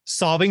 again,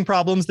 solving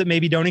problems that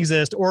maybe don't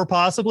exist, or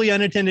possibly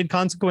unintended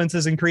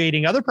consequences and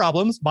creating other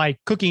problems by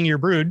cooking your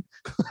brood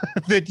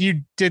that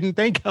you didn't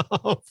think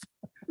of.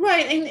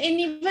 Right. And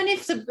even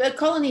if the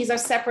colonies are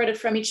separated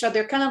from each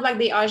other, kind of like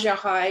the Asia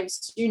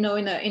hives, in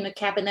a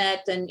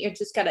cabinet, and you're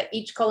just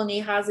each colony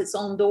has its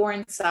own door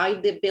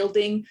inside the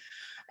building.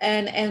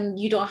 And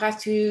you don't have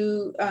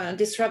to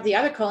disrupt the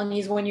other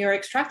colonies when you're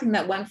extracting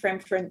that one frame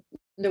from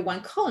the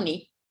one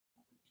colony.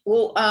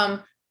 Well,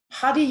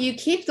 how do you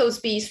keep those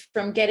bees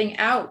from getting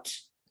out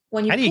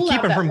when you? How do you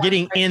keep them from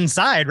getting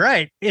inside?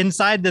 Right,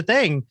 inside the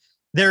thing.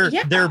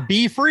 They're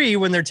bee free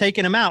when they're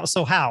taking them out.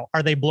 So how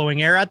are they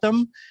blowing air at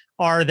them?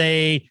 Are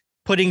they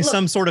putting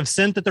some sort of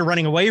scent that they're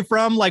running away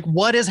from? Like,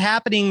 what is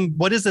happening?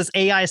 What is this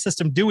AI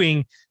system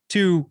doing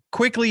to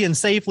quickly and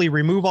safely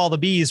remove all the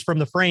bees from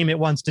the frame it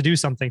wants to do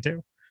something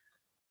to?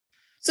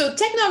 So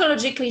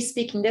technologically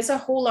speaking, there's a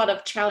whole lot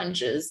of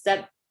challenges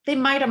that they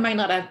might or might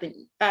not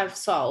have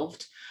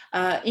solved,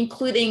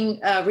 including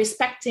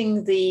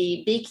respecting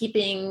the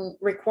beekeeping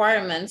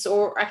requirements,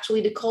 or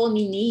actually the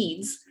colony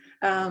needs,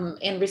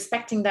 and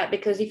respecting that,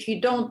 because if you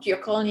don't, your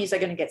colonies are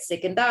going to get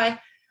sick and die.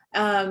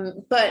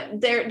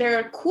 But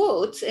their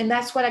quote, and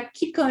that's what I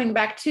keep coming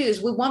back to,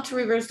 is we want to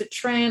reverse the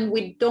trend.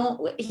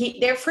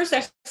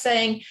 They're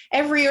saying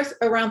every year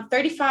around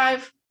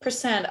 35%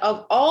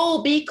 of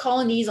all bee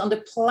colonies on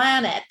the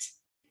planet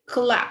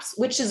collapse,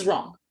 which is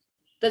wrong.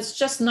 That's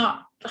just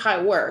not how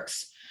it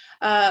works.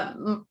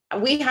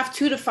 We have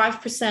 2 to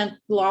 5%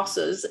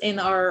 losses in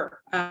our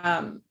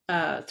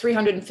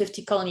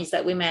 350 colonies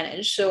that we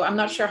manage. So I'm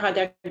not sure how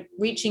they're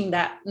reaching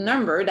that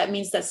number. That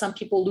means that some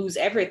people lose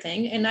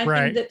everything. And I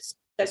think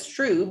that's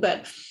true.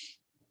 But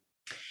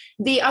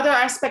the other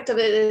aspect of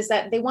it is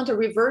that they want to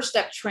reverse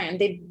that trend.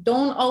 They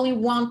don't only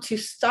want to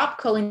stop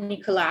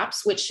colony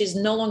collapse, which is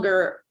no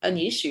longer an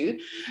issue.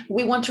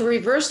 We want to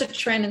reverse the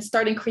trend and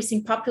start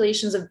increasing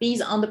populations of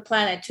bees on the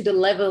planet to the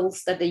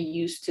levels that they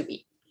used to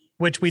be.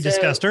 Which we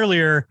discussed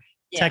earlier.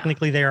 Yeah.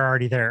 Technically, they are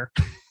already there.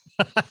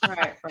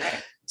 Right.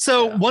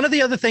 So one of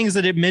the other things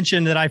that it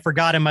mentioned that I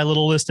forgot in my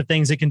little list of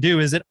things it can do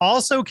is it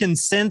also can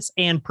sense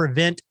and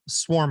prevent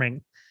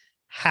swarming.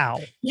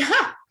 How?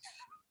 Yeah.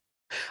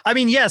 I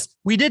mean, yes,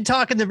 we did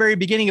talk in the very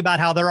beginning about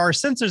how there are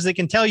sensors that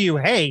can tell you,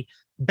 hey,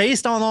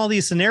 based on all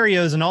these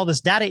scenarios and all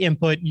this data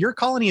input, your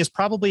colony is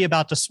probably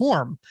about to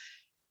swarm.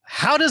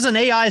 How does an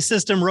AI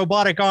system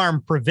robotic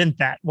arm prevent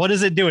that? What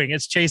is it doing?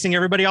 It's chasing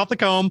everybody off the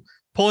comb,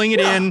 pulling it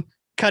in,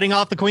 cutting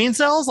off the queen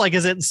cells? Like,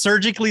 is it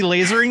surgically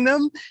lasering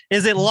them?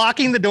 Is it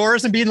locking the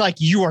doors and being like,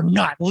 you are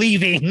not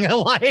leaving?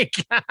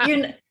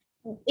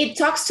 It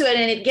talks to it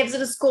and it gives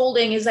it a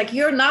scolding. It's like,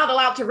 you're not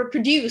allowed to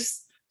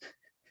reproduce.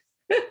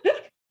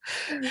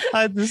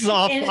 This is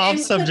off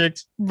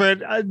subject, but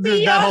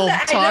that whole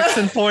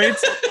toxin point.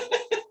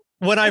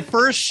 When I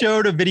first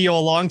showed a video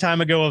a long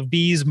time ago of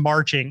bees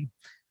marching,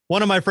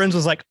 one of my friends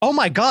was like, oh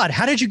my God,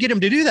 how did you get him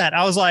to do that?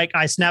 I was like,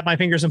 I snapped my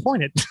fingers and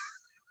pointed.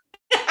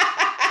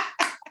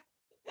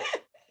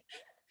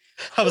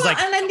 I was like,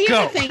 and then the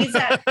other thing is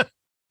that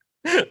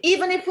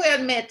even if we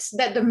admit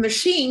that the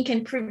machine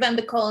can prevent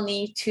the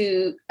colony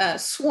to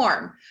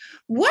swarm,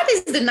 what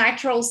is the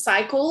natural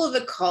cycle of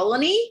a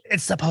colony?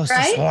 It's supposed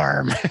to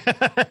swarm.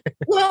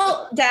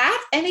 Well,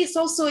 that, and it's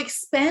also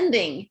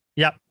expanding.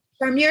 Yep.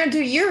 From year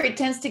to year, it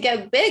tends to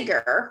get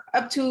bigger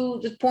up to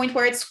the point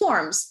where it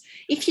swarms.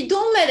 If you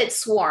don't let it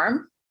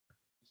swarm,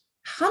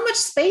 how much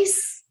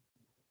space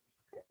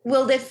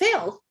will they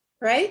fill,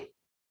 right?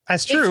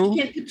 That's true. If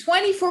you can put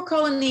 24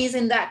 colonies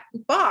in that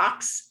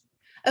box,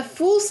 a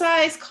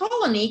full-size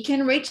colony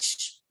can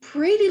reach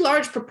pretty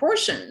large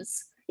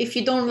proportions if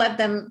you don't let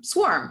them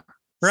swarm.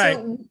 Right.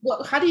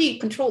 So how do you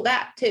control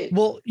that too?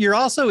 Well, you're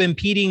also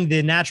impeding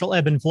the natural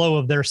ebb and flow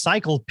of their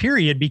cycle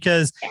period,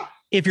 because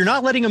if you're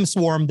not letting them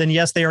swarm, then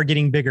yes, they are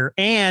getting bigger.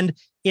 And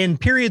in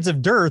periods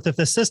of dearth, if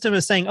the system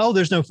is saying, oh,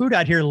 there's no food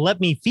out here, let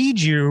me feed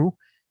you.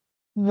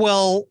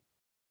 Well,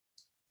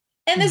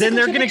 then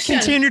they're going to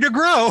continue to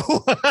grow.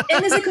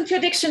 And there's a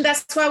contradiction.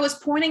 That's why I was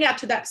pointing out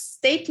to that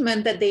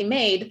statement that they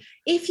made.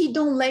 If you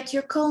don't let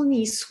your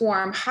colonies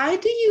swarm, how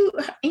do you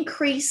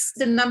increase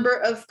the number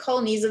of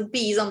colonies of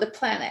bees on the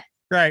planet?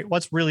 Right.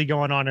 What's really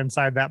going on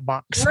inside that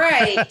box?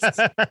 Right.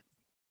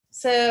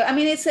 So, I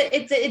mean,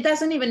 it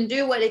doesn't even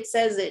do what it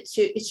says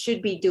it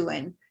should be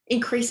doing,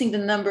 increasing the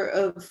number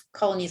of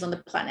colonies on the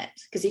planet.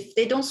 Because if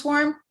they don't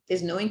swarm,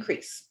 there's no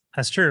increase.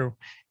 That's true.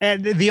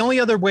 And the only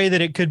other way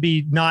that it could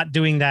be not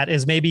doing that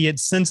is maybe it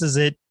senses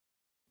it.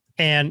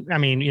 And I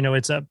mean,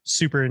 it's a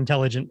super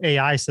intelligent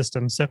AI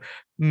system. So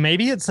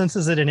maybe it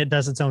senses it and it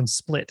does its own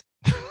split.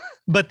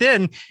 But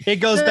then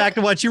it goes back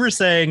to what you were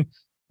saying.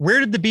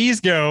 Where did the bees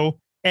go?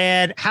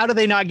 And how do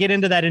they not get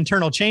into that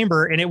internal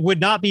chamber? And it would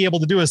not be able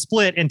to do a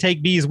split and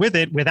take bees with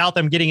it without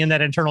them getting in that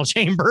internal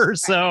chamber.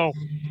 So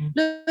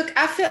look,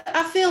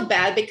 I feel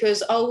bad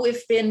because all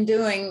we've been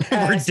doing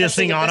we're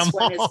dissing on them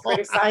all.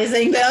 Is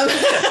criticizing them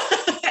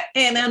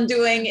and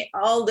undoing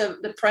all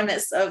the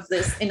premise of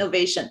this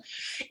innovation.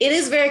 It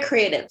is very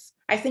creative.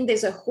 I think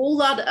there's a whole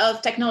lot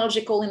of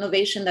technological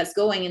innovation that's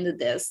going into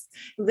this.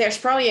 There's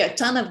probably a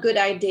ton of good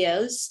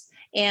ideas.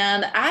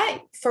 And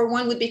I, for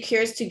one, would be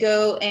curious to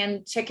go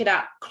and check it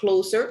out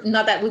closer.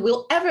 Not that we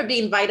will ever be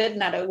invited,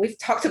 now that we've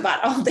talked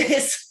about all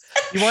this.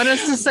 You want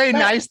us to say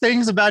nice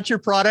things about your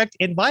product?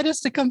 Invite us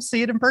to come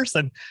see it in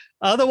person.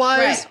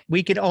 Otherwise,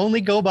 we can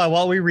only go by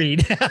what we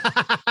read.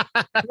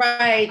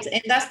 Right.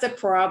 And that's the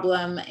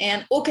problem.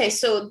 And okay,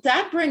 so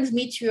that brings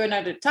me to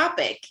another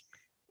topic.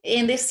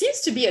 And there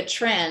seems to be a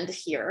trend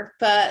here,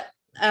 but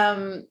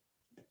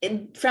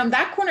from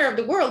that corner of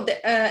the world,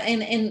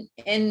 in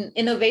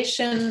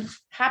innovation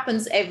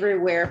happens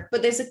everywhere.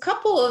 But there's a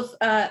couple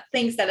of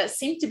things that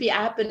seem to be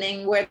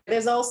happening where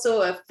there's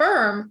also a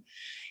firm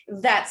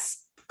that's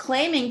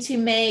claiming to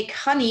make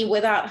honey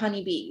without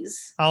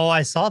honeybees. Oh,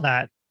 I saw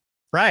that.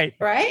 Right.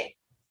 Right.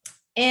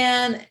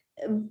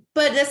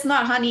 But it's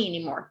not honey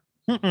anymore.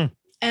 Mm-mm.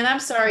 And I'm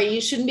sorry,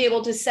 you shouldn't be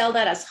able to sell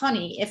that as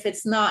honey if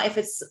it's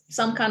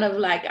some kind of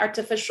like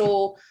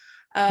artificial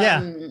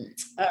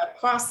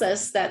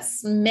process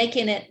that's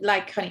making it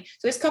like honey.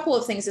 So there's a couple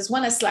of things. There's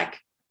one that's like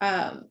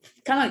kind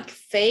of like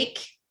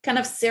fake kind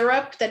of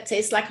syrup that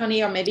tastes like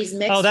honey, or maybe it's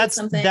mixed with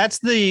something.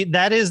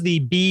 That is the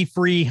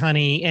bee-free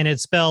honey, and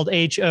it's spelled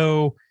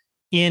HONEE,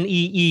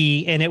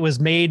 and it was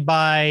made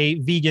by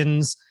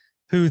vegans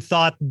who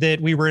thought that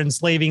we were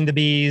enslaving the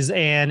bees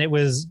and it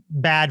was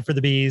bad for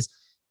the bees.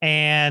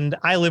 And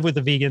I live with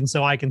a vegan,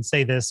 so I can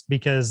say this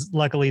because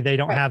luckily they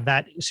don't have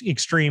that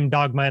extreme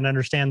dogma and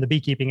understand the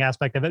beekeeping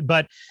aspect of it.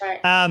 But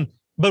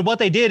what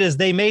they did is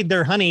they made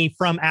their honey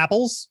from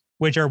apples,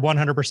 which are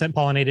 100%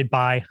 pollinated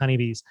by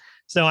honeybees.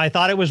 So I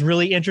thought it was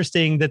really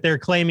interesting that they're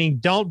claiming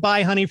don't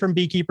buy honey from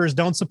beekeepers,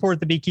 don't support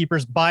the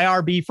beekeepers, buy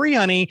our bee-free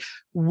honey,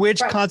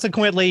 which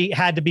consequently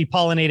had to be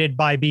pollinated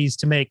by bees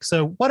to make.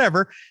 So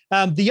whatever.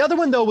 The other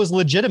one, though, was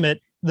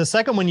legitimate. The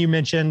second one you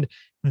mentioned,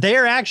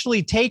 they're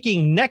actually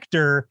taking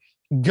nectar,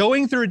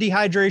 going through a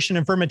dehydration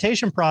and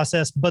fermentation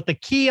process, but the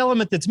key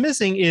element that's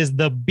missing is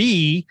the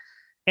bee,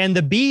 and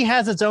the bee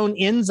has its own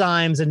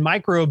enzymes and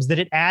microbes that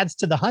it adds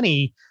to the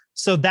honey.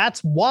 So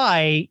that's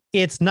why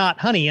it's not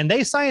honey. And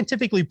they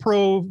scientifically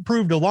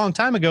proved a long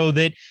time ago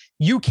that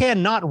you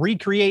cannot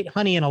recreate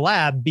honey in a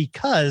lab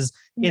because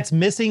it's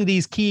missing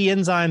these key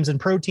enzymes and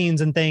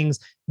proteins and things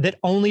that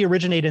only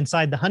originate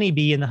inside the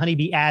honeybee, and the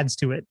honeybee adds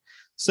to it.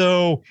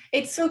 So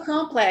it's so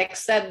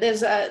complex that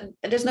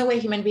there's no way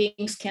human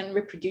beings can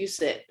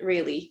reproduce it,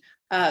 really.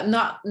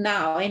 Not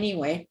now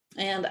anyway.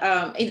 And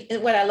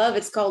what I love,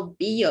 it's called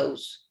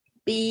bios,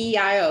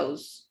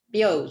 bios,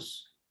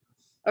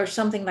 or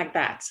something like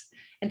that.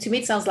 And to me,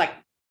 it sounds like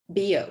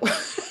bio.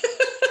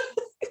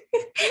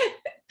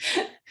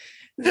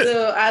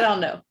 So I don't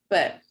know,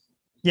 but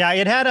yeah,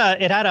 it had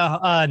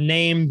a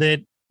name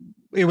that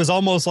it was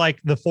almost like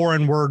the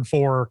foreign word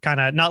for kind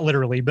of, not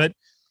literally, but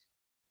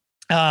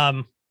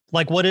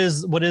like what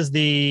is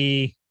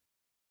the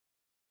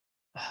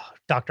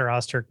Dr.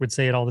 Osterk would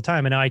say it all the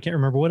time, and now I can't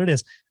remember what it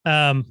is.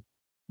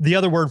 The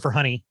other word for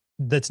honey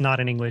that's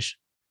not in English.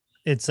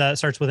 It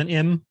starts with an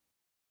M.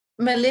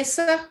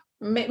 Melissa.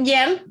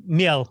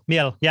 Miel.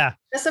 Yeah.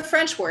 That's a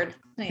French word.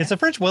 Yeah. It's a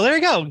French. Well, there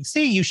you go.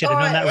 See, you should have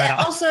known that right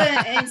off. Also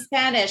in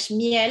Spanish,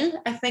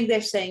 miel. I think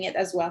they're saying it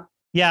as well.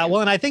 Yeah.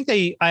 Well, and I think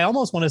I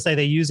almost want to say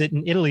they use it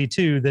in Italy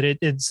too, that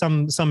it's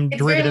some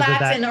derivative of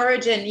that. Latin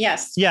origin.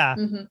 Yes. Yeah.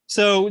 Mm-hmm.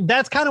 So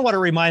that's kind of what it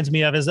reminds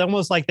me of, is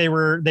almost like they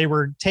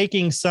were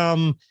taking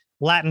some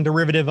Latin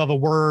derivative of a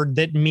word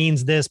that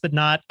means this, but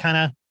not kind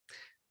of,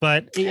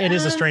 but it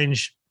is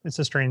it's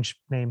a strange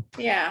name.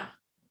 Yeah.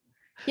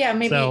 Yeah,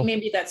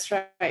 maybe that's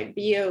right.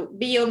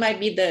 Bio might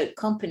be the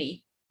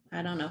company.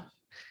 I don't know.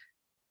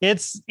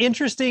 It's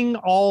interesting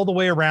all the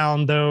way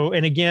around, though.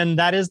 And again,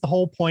 that is the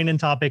whole point and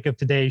topic of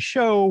today's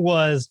show,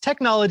 was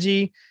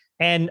technology.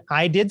 And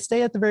I did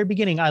say at the very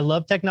beginning, I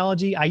love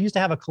technology. I used to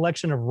have a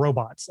collection of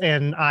robots,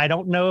 and I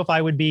don't know if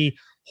I would be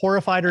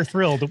horrified or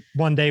thrilled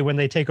one day when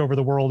they take over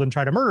the world and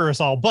try to murder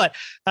us all. But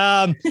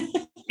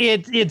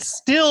it's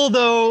still,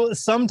 though,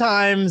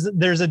 sometimes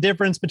there's a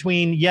difference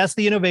between, yes,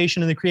 the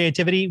innovation and the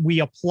creativity. We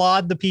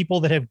applaud the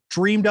people that have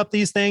dreamed up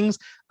these things,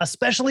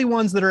 especially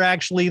ones that are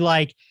actually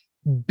like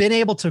been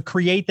able to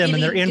create them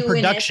and they're in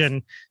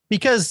production,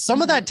 because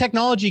some of that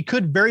technology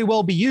could very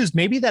well be used.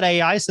 Maybe that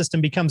AI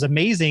system becomes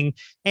amazing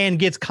and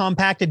gets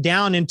compacted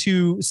down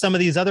into some of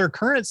these other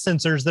current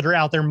sensors that are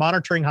out there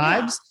monitoring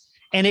hives.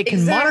 And it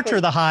can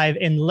monitor the hive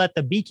and let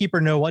the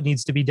beekeeper know what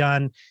needs to be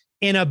done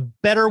in a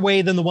better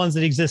way than the ones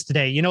that exist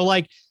today. You know,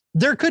 like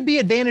there could be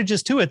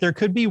advantages to it. There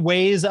could be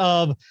ways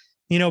of,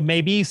 you know,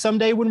 maybe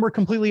someday when we're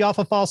completely off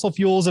of fossil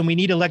fuels and we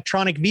need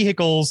electronic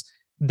vehicles,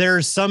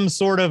 there's some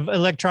sort of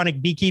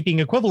electronic beekeeping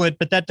equivalent,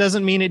 but that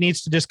doesn't mean it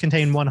needs to just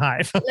contain one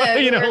hive.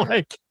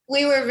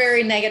 we were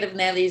very negative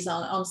Nellies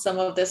on some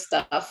of this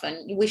stuff,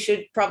 and we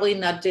should probably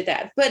not do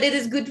that. But it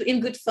is good in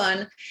good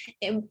fun.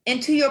 And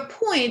to your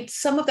point,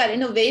 some of that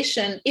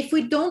innovation, if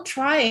we don't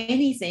try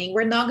anything,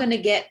 we're not going to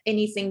get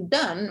anything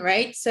done,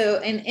 right? So,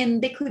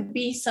 and there could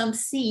be some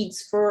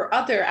seeds for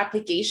other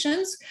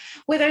applications,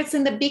 whether it's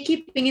in the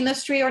beekeeping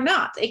industry or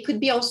not. It could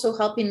be also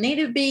helping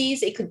native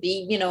bees. It could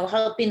be,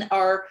 helping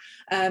our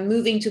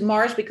moving to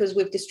Mars because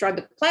we've destroyed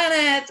the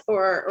planet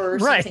or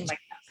right. something like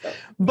that. So,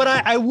 but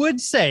I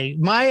would say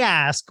my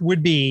ask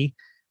would be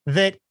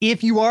that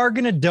if you are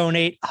going to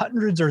donate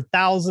hundreds or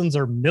thousands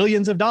or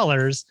millions of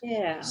dollars,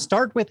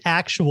 start with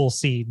actual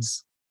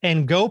seeds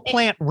and go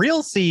plant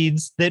real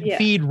seeds that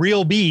feed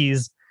real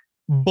bees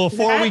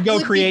before we go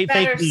create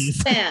fake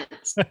bees.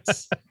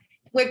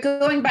 We're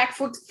going back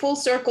full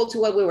circle to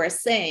what we were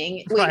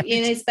saying. Right.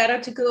 And it's better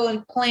to go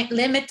and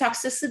limit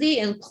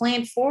toxicity and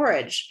plant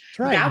forage.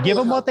 That's right. Give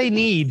them what they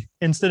need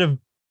instead of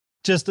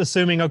just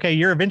assuming, okay,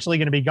 you're eventually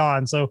going to be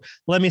gone, so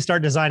let me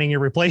start designing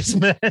your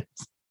replacement.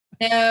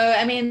 No,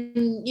 I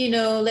mean,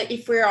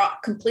 if we're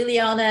completely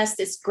honest,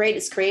 it's great,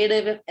 it's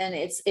creative, and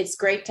it's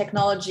great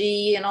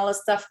technology and all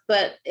this stuff,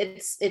 but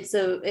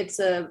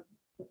the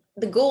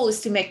goal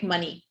is to make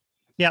money.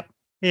 Yep,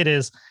 it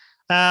is.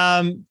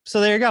 So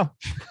there you go.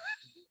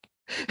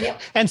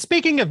 Yep. And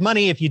speaking of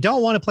money, if you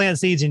don't want to plant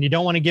seeds and you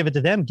don't want to give it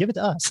to them, give it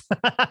to us.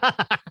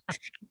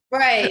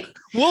 Right.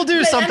 We'll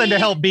do something to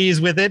help bees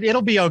with it.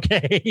 It'll be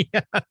okay.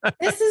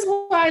 This is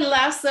why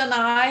Les and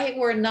I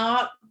were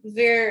not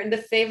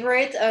the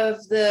favorite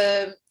of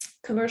the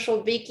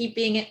commercial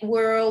beekeeping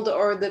world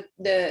or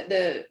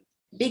the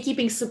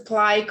beekeeping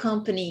supply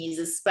companies,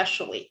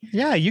 especially.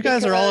 Yeah, you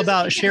guys are all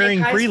about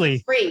sharing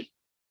freely.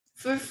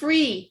 For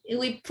free.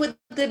 We put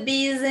the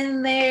bees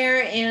in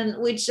there and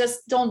we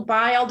just don't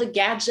buy all the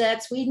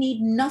gadgets. We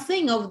need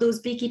nothing of those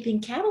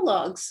beekeeping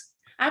catalogs.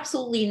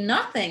 Absolutely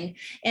nothing.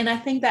 And I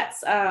think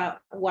that's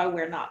why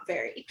we're not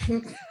very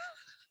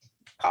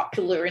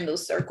popular in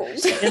those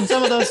circles. In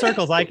some of those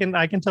circles, I can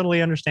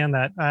totally understand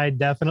that. I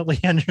definitely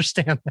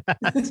understand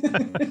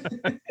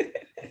that.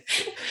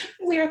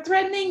 We are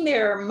threatening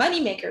their money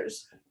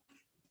makers.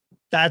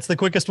 That's the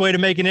quickest way to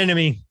make an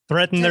enemy.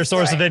 Threaten their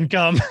source of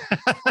income.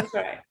 That's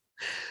right.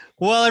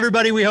 Well,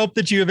 everybody, we hope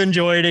that you have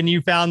enjoyed and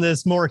you found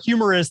this more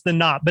humorous than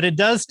not, but it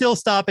does still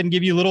stop and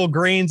give you little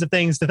grains of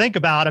things to think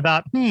about,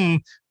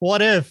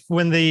 what if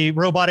when the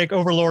robotic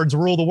overlords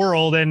rule the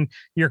world and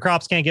your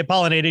crops can't get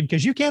pollinated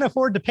because you can't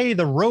afford to pay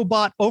the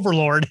robot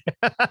overlord?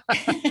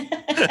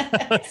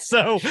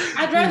 So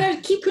I'd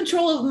rather keep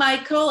control of my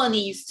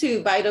colonies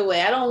too, by the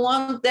way. I don't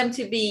want them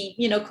to be,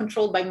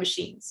 controlled by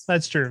machines.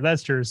 That's true.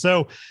 That's true.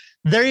 So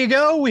there you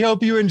go. We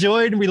hope you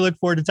enjoyed. We look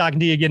forward to talking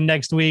to you again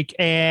next week.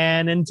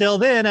 And until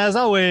then, as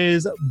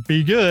always,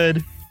 be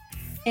good.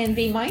 And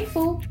be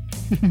mindful.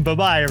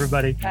 Bye-bye,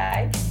 everybody.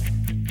 Bye.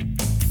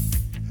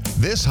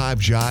 This Hive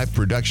Jive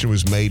production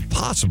was made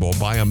possible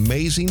by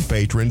amazing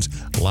patrons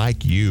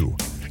like you.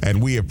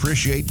 And we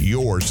appreciate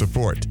your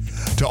support.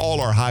 To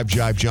all our Hive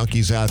Jive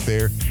junkies out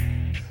there,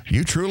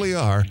 you truly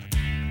are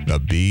the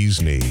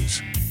bee's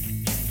knees.